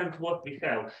understand what we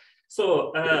have.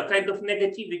 So kind of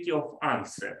negativity of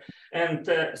answer. And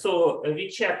so we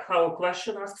check how a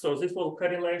question asks. So this whole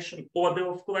correlation, order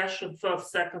of question,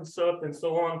 first, second, third, and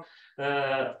so on.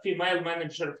 Female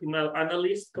manager, female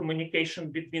analyst,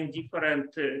 communication between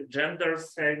different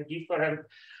genders and different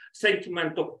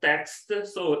sentiment of text.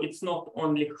 So it's not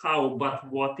only how, but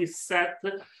what is said.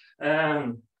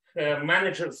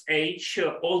 Manager's age,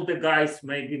 all the guys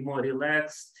may be more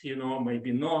relaxed,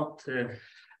 maybe not.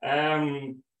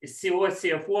 CEO,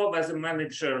 CFO, whether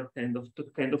manager kind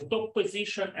of top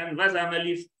position, and whether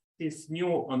analyst is new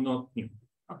or not new.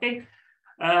 Okay.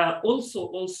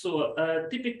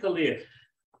 Typically,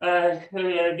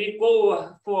 we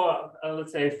go for,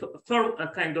 let's say, firm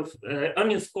kind of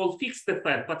earnings called fixed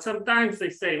effect, but sometimes they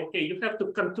say, okay, you have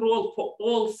to control for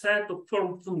all set of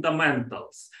firm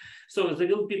fundamentals. So there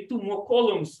will be 2 more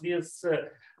columns with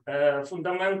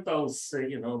fundamentals,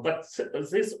 but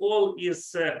this all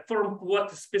is firm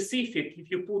quote specific. If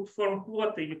you put firm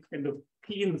quote, you kind of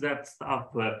clean that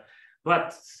stuff.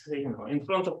 But, in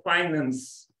front of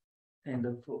finance kind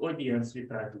of audience, we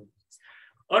try to do this.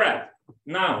 All right,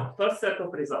 now, first set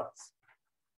of results.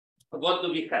 What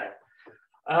do we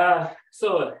have?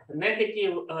 So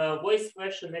negative voice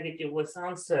question, negative voice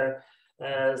answer.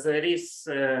 There is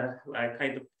like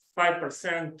kind of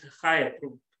 5% higher,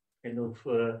 kind of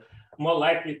more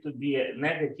likely to be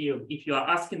negative. If you are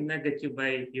asking negative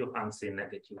way, you answer in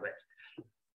negative way.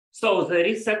 So there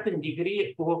is certain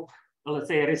degree of, let's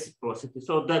say, reciprocity.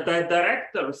 So the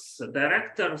directors,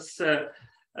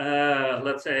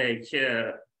 let's say,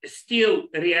 still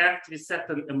react with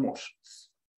certain emotions.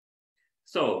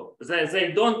 So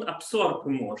they don't absorb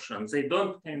emotions. They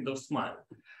don't kind of smile.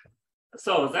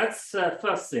 So that's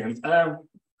first thing.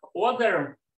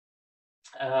 Other,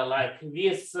 like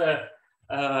this,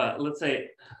 let's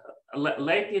say,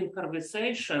 late in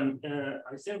conversation,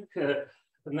 I think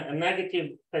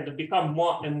negative kind of become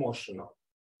more emotional.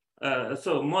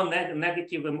 So more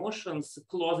negative emotions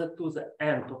closer to the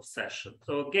end of session.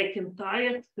 So getting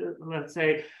tired, let's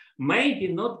say, maybe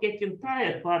not getting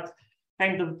tired, but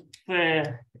kind of,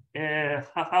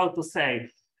 how to say,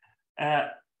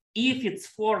 if it's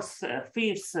 4th,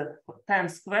 5th,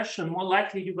 10th question, more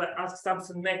likely you will ask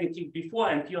something negative before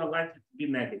and you are likely to be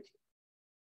negative,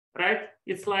 right?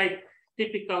 It's like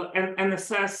typical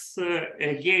NSS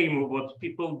game, what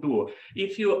people do.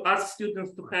 If you ask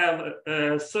students to have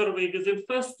a survey within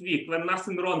first week when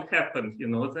nothing wrong happened,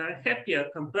 they're happier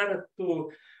compared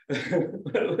to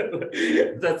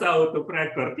that's out of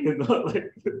record,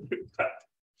 like that.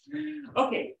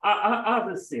 Okay,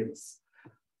 other things.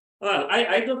 Well,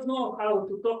 I don't know how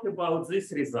to talk about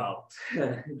this result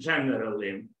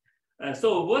generally.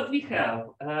 So what we have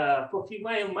for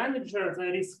female managers,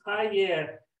 there is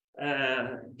higher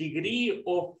degree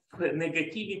of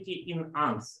negativity in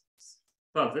answers.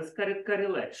 Well, that's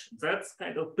correlation. That's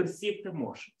kind of perceived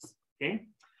emotions. Okay.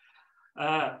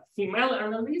 Female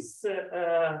analysts,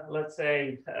 let's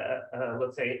say,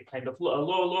 kind of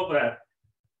lower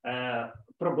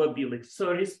probability.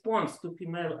 So response to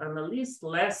female analysts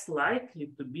less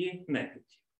likely to be negative,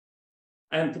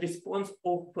 and response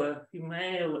of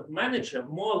female manager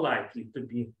more likely to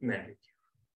be negative.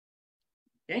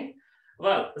 Okay.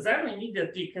 Well, then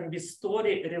immediately can be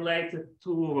story related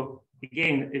to,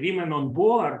 again, women on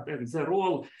board and the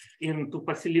role into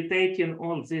facilitating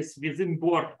all this within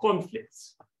board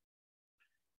conflicts.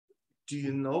 Do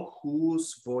you know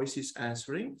whose voice is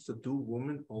answering? So do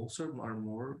women also are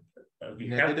more we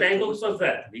have tables of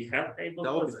that. We have tables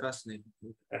that would of be fascinating.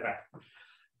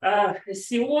 Right.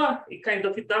 CEO,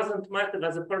 it doesn't matter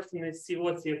whether the person is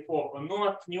CEO, CFO or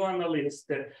not, new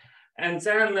analyst. And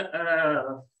then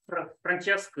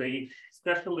Francesca,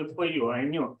 especially for you, I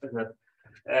knew that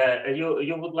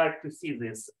you would like to see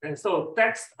this. And so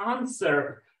text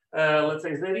answer, let's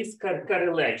say there is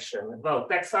correlation. Well,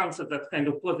 text answer, that's kind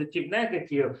of positive,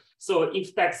 negative. So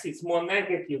if text is more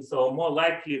negative, so more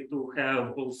likely to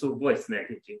have also voice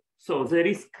negative. So there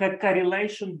is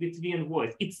correlation between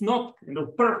voice. It's not kind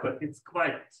of perfect, it's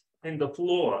quite kind of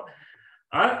low.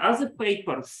 Other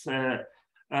papers,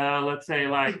 let's say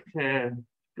like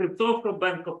Crypto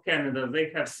Bank of Canada, they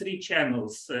have 3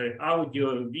 channels,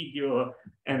 audio, video,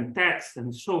 and text,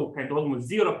 and show kind of almost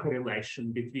zero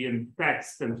correlation between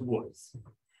text and voice.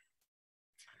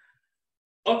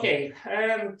 Okay,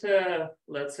 and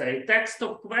let's say text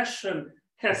of question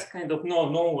has kind of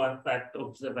no effect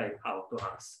of the way how to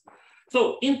ask.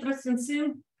 So interesting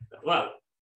thing, well,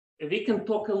 we can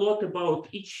talk a lot about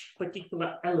each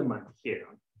particular element here,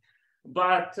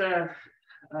 but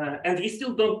and we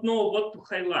still don't know what to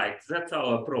highlight. That's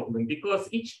our problem, because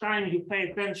each time you pay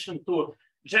attention to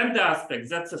gender aspects,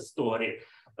 that's a story.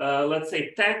 Let's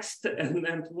say text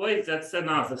and voice, that's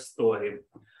another story.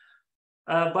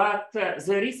 But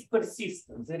there is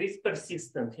persistence. There is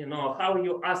persistent. How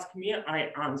you ask me,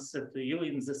 I answer to you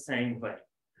in the same way.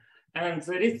 And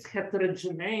there is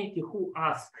heterogeneity who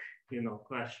ask,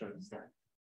 questions. Then.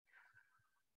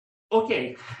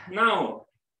 Okay, now.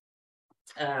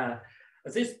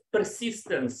 This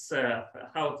persistence,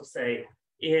 how to say,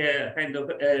 kind of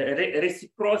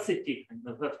reciprocity kind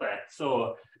of effect.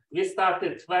 So we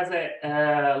started whether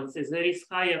there is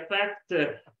high effect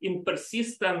in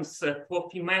persistence for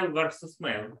female versus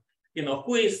male. You know,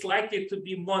 who is likely to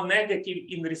be more negative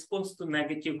in response to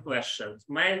negative questions,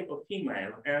 male or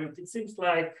female? And it seems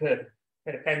like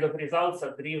kind of results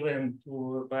are driven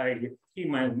by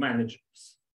female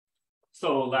managers.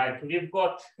 So like we've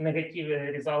got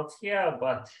negative results here,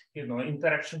 but you know,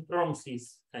 interaction promise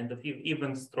is kind of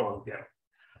even stronger.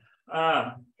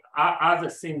 Other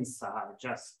things are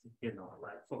just, you know,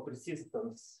 like for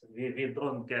persistence, we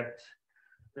don't get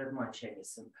that much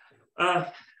anything.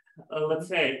 Let's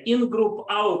say in group,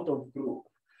 out of group.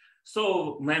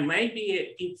 So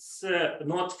maybe it's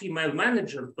not female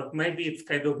managers, but maybe it's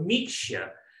kind of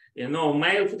mixture. You know,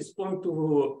 males respond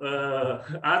to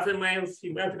other males,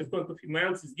 females respond to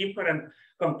females is different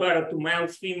compared to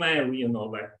males, female, you know,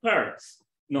 like pairs.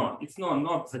 No, it's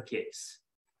not the case.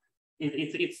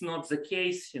 It's not the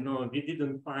case, you know, we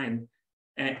didn't find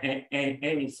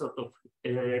any sort of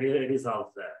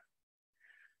result there.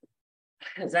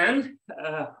 Then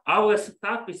our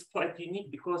setup is quite unique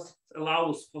because it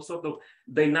allows for sort of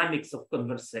dynamics of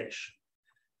conversation.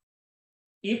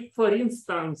 If, for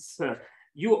instance,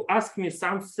 you ask me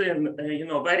something, you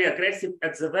know, very aggressive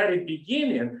at the very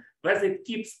beginning, whether it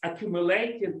keeps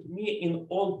accumulating to me in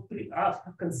all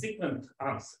consequent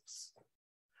answers.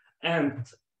 And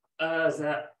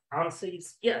the answer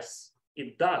is yes,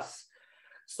 it does.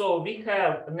 So we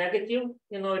have negative,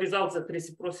 you know, results at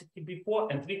reciprocity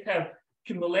before, and we have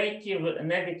cumulative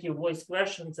negative voice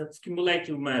questions that's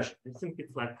cumulative measure. I think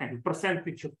it's like kind of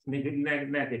percentage of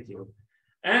negative.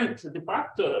 And the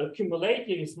factor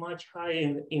cumulative is much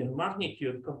higher in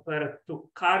magnitude compared to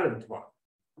current one.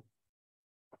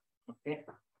 Okay.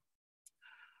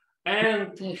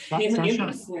 And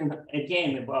interesting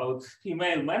again about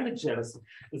female managers,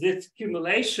 this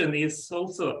accumulation is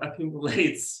also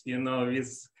accumulates, you know,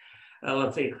 with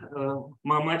let's say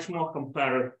much more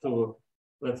compared to,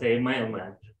 let's say, male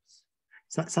managers.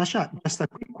 Sasha, just a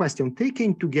quick question.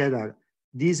 Taking together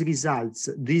these results,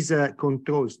 these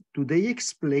controls, do they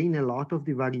explain a lot of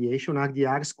the variation? Are the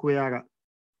R-square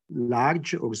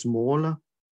large or small?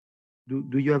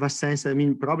 Do you have a sense? I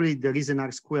mean, probably there is an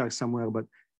R-square somewhere, but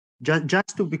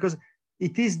just to, because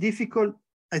it is difficult.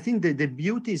 I think the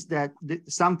beauty is that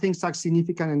some things are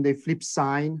significant and they flip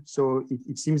sign. So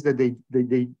it seems that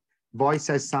they voice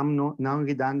has some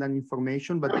non-redundant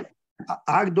information, but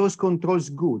are those controls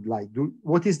good? Like,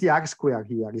 what is the R-square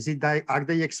here? Is it are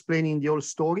they explaining the whole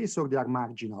stories or they are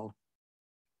marginal?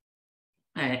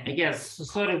 Yes,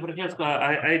 sorry, Francesco,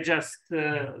 I just,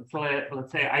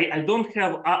 let's say, I don't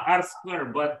have R-square,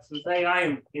 but they are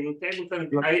in tables,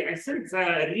 and I think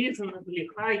they're reasonably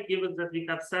high, given that we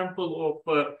have sample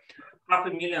of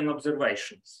 500,000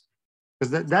 observations.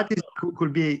 Because that is,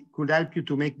 could help you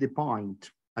to make the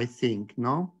point, I think,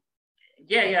 no?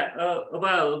 Yeah.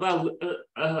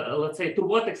 Let's say to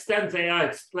what extent they are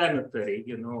explanatory,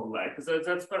 you know, like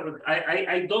that's perfect.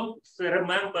 I don't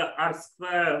remember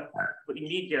R-square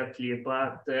immediately,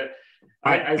 but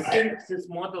I think these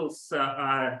models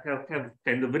have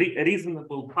kind of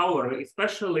reasonable power,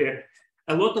 especially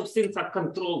a lot of things are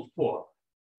controlled for.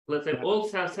 Let's say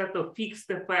also a set of fixed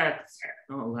effects,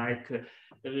 you know, like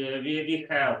we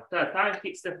have time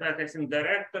fixed effect, I think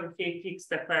director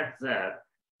fixed effect there.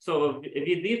 So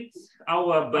we did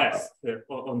our best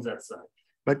on that side.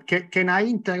 But can I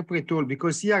interpret all?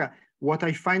 Because here, what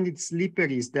I find it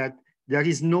slippery is that there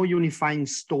is no unifying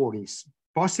stories.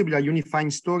 Possibly a unifying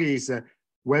story is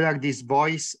whether this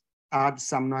voice adds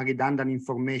some redundant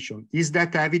information. Is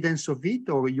that evidence of it,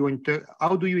 or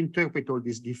how do you interpret all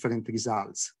these different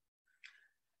results?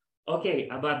 Okay,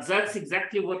 but that's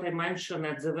exactly what I mentioned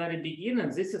at the very beginning.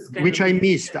 This is kind which I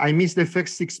missed. I missed the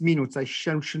first 6 minutes. I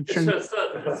shall.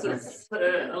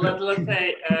 Let's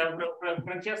say,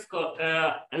 Francesco,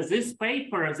 this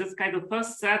paper, this kind of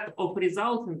first set of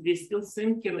results, and we're still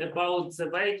thinking about the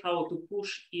way how to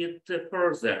push it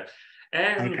further.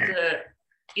 And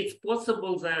it's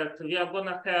possible that we are going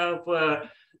to have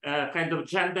a kind of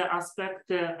gender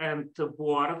aspect and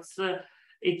words.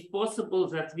 It's possible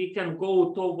that we can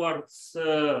go towards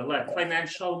like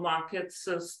financial markets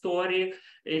story.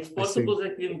 It's possible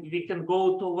that we can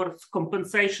go towards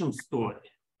compensation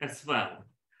story as well.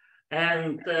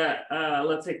 And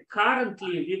let's say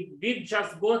currently we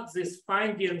just got these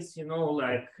findings, you know,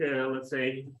 like let's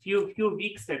say few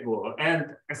weeks ago.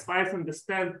 And as far as I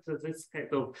understand, this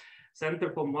kind of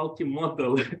Center for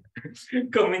Multimodal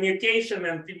Communication,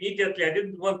 and immediately I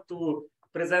didn't want to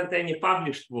present any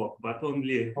published work, but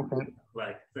only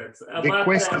like that. The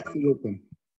question is open.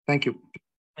 Thank you.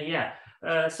 Yeah.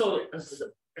 So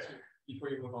before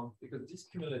you move on, because this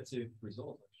cumulative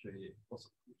result actually, also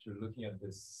you're looking at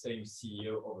the same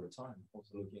CEO over time,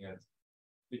 also looking at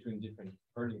between different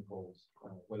earning calls,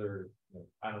 whether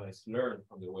analysts learn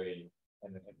from the way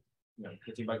and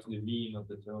getting back to the mean of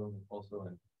the tone also,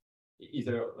 and is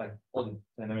there like all the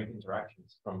dynamic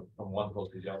interactions from one call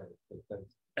to the other?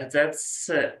 That's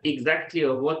exactly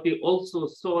what we also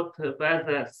thought,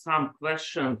 whether some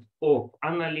questions of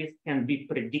analysts can be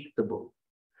predictable,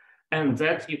 and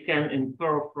that you can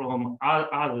infer from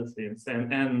other things.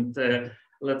 And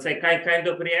let's say kind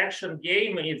of reaction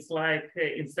game, it's like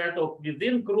instead of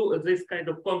within group, this kind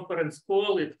of conference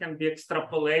call, it can be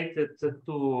extrapolated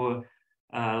to,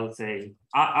 let's say,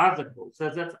 other calls. So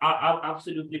that's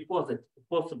absolutely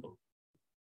possible.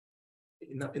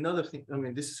 Another thing, I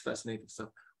mean, this is fascinating stuff,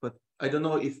 but I don't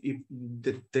know if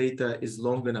the data is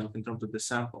long enough in terms of the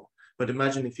sample, but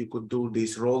imagine if you could do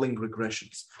these rolling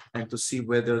regressions and to see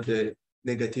whether the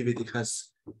negativity has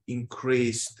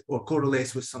increased or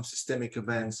correlates with some systemic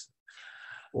events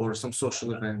or some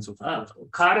social events.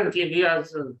 Currently, we are,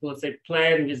 let's say,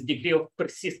 playing with degree of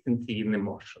persistency in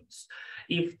emotions.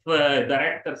 If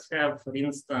directors have, for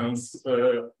instance,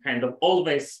 kind of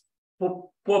always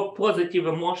positive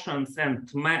emotions and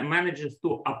manages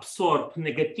to absorb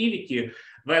negativity,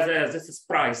 whether this is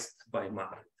priced by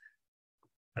market,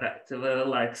 right?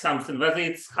 Like something, whether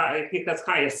it's high, he has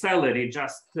higher salary,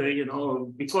 just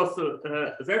because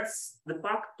that's de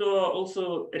facto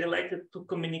also related to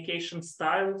communication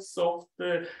style, soft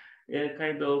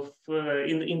kind of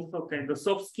info, kind of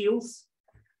soft skills,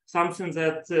 something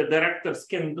that directors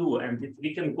can do, and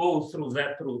we can go through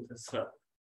that route as well.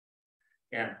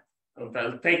 Yeah.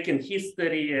 Taking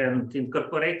history and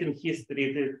incorporating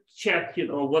history to check,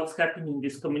 what's happening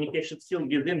with communication skill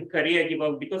within career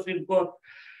development, because we've got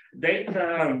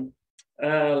data,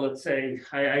 let's say,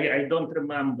 I don't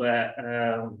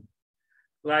remember,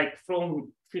 like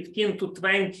from 15 to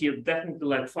 20, definitely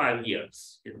like 5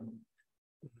 years.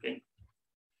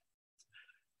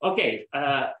 Okay,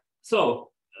 so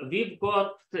we've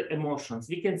got emotions.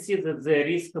 We can see that there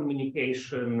is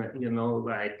communication,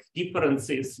 like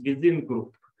differences within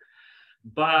group.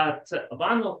 But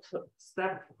one of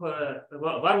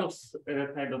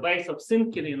kind of ways of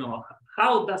thinking,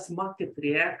 how does market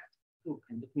react to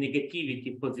kind of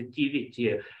negativity,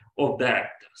 positivity of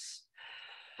directors?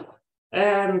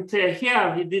 And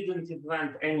here we didn't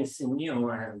invent anything new,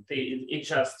 and it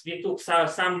just, we took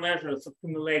some measures of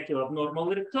cumulative abnormal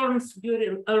returns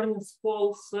during earnings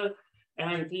calls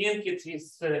and linked it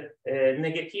with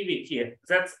negativity.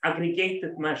 That's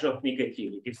aggregated measure of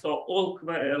negativity. So all,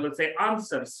 let's say,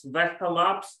 answers were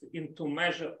collapsed into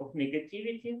measure of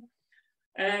negativity.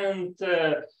 And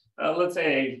let's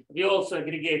say, we also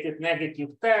aggregated negative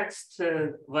text,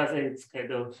 whether it's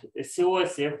kind of CO,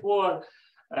 CFO,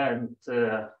 and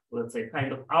let's say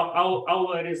kind of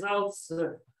our results.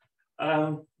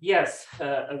 Yes,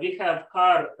 we have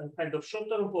CAR kind of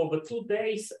short-term over 2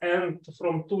 days and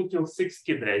from 2 till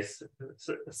 60 days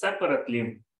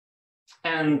separately.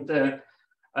 And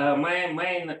my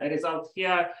main result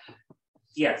here,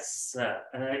 yes,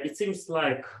 it seems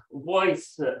like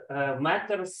voice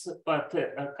matters, but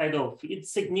kind of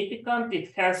it's significant.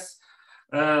 It has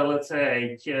let's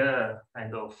say,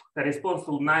 kind of corresponds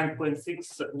to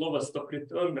 9.6 lowest stock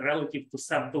return relative to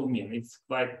sample mean. It's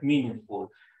quite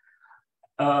meaningful.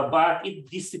 But it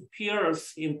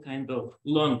disappears in kind of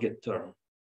longer term.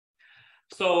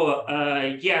 So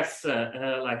yes,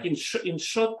 like in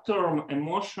short-term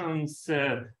emotions,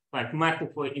 like matter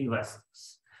for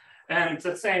investors. And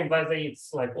the same whether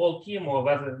it's like all team or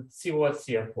whether it's CO or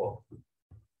CFO.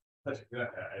 I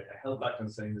held back on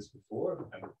saying this before,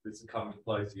 and this comment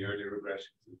applies to the earlier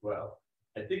regressions as well.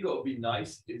 I think what would be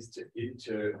nice is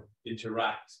to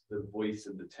interact the voice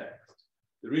and the text.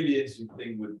 The really interesting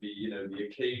thing would be, the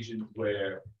occasions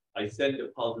where I send a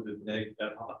positive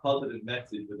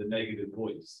message with a negative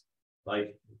voice.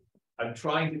 Like, I'm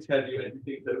trying to tell you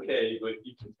everything's okay, but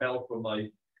you can tell from my,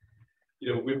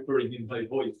 whimpering in my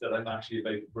voice that I'm actually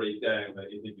about to break down, that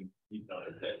you're thinking he's not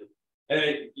okay.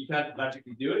 You can't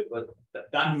magically do it, but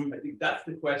I think that's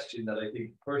the question that I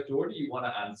think first order you want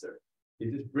to answer.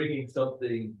 Is this bringing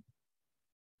something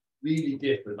really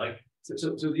different? Like, so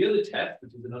the other test,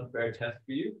 which is an unfair test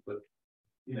for you, but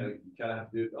you kind of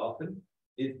have to do it often,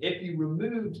 is if you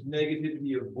removed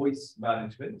negativity of voice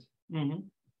management,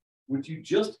 would you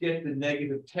just get the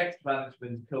negative text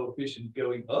management coefficient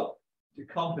going up to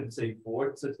compensate for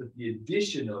it, such that the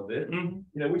addition of it,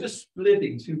 we're just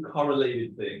splitting two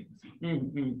correlated things.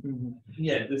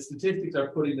 Yeah, the statistics are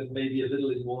putting them maybe a little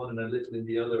in one and a little in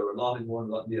the other, or a lot in one, a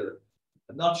lot in the other.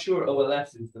 I'm not sure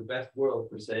OLS is the best word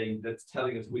for saying that's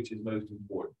telling us which is most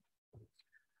important.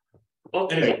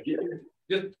 Okay.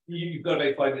 Just you've got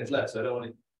about 5 minutes left, so I don't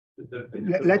want to.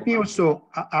 Let me also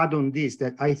add on this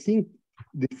that I think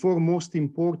the foremost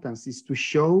importance is to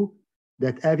show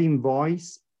that having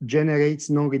voice generates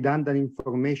non-redundant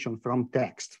information from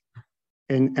text.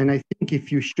 And I think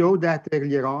if you show that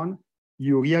earlier on,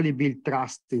 you really build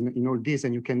trust in all this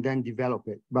and you can then develop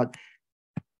it. But,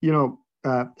 you know,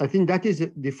 I think that is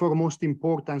the foremost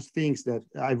important things that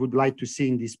I would like to see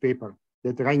in this paper.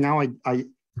 That right now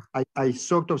I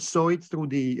sort of saw it through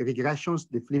the regressions,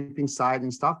 the flipping side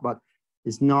and stuff, but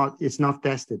it's not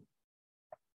tested,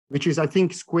 which is, I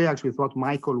think, squares with what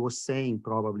Michael was saying,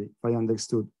 probably, if I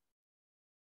understood.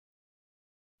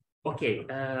 Okay,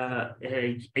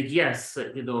 yes,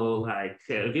 you know, like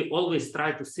we always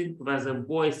try to think whether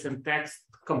voice and text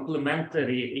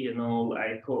complementary, you know,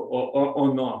 like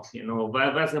or not, you know,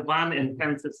 whether one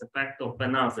enhances effect of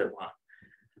another one.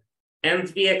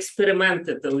 And we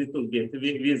experimented a little bit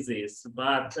with this,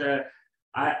 but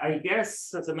I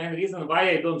guess the main reason why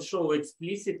I don't show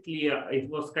explicitly, it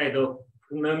was kind of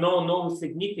no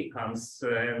significance,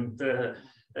 and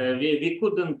we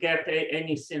couldn't get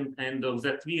anything kind of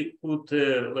that we could,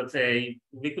 let's say,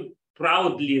 we could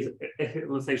proudly,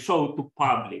 let's say, show to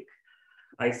public.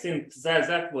 I think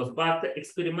that was, but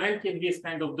experimenting with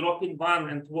kind of dropping one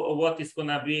and what is going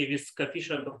to be with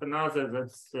coefficient of another,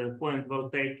 that's point well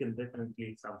taken,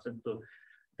 definitely something to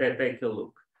take a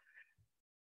look.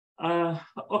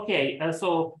 Okay,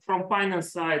 so from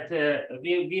finance side,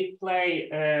 we play,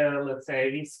 let's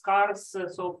say, with cars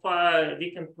so far.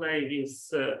 We can play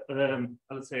with,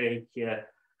 let's say,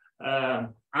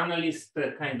 analyst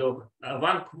kind of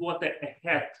 1 quarter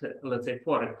ahead, let's say,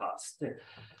 forecast.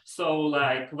 So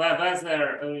like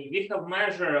whether we have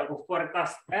measure of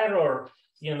forecast error,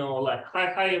 you know, like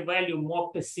high value,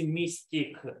 more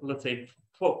pessimistic, let's say,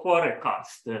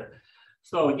 forecast.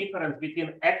 So difference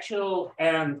between actual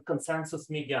and consensus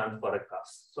median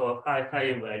forecast. So high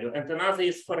value. And another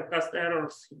is forecast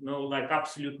errors, you know, like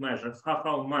absolute measures,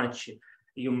 how much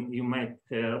you make,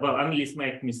 well, analysts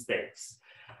make mistakes.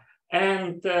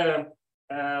 And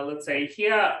let's say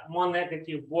here, more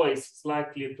negative voice is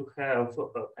likely to have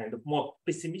a kind of more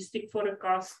pessimistic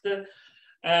forecast,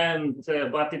 and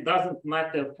but it doesn't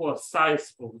matter for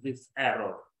size of this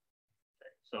error.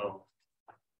 So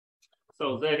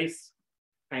there is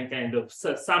kind of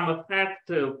some effect,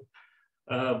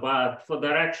 but for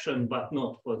direction, but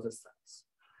not for the size.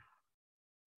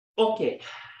 Okay,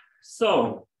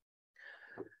 so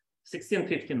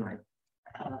 1659.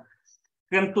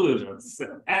 Conclusions.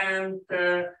 And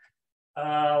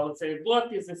let's say,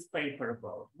 what is this paper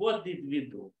about? What did we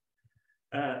do?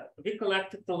 We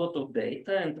collected a lot of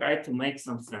data and tried to make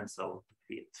some sense out of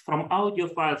it. From audio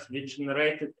files, we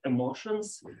generated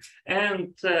emotions.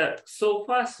 And so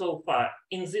far,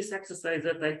 in this exercise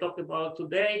that I talked about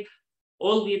today,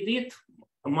 all we did,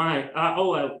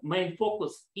 our main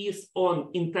focus is on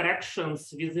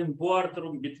interactions within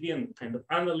boardroom between kind of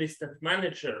analysts and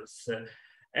managers,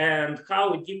 and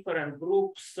how different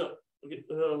groups,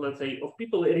 let's say, of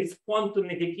people respond to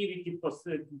negativity for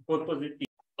positivity.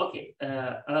 Okay,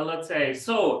 let's say,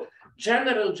 so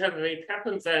generally it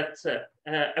happens that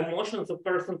emotions of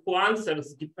person who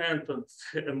answers depend on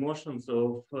emotions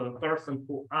of person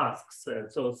who asks,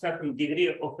 so certain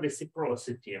degree of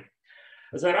reciprocity.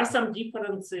 There are some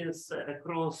differences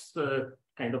across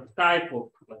kind of type of,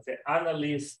 let's say,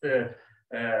 analyst,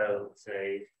 let's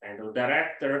say, kind of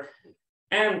director.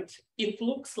 And it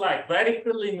looks like very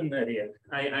preliminary.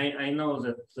 I know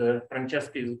that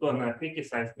Francesca is gonna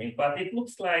criticize me, but it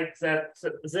looks like that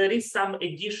there is some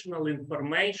additional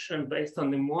information based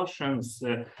on emotions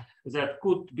that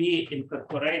could be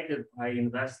incorporated by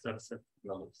investors and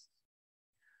analysts.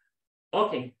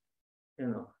 Okay, you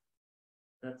know,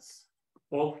 that's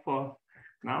all for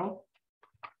now.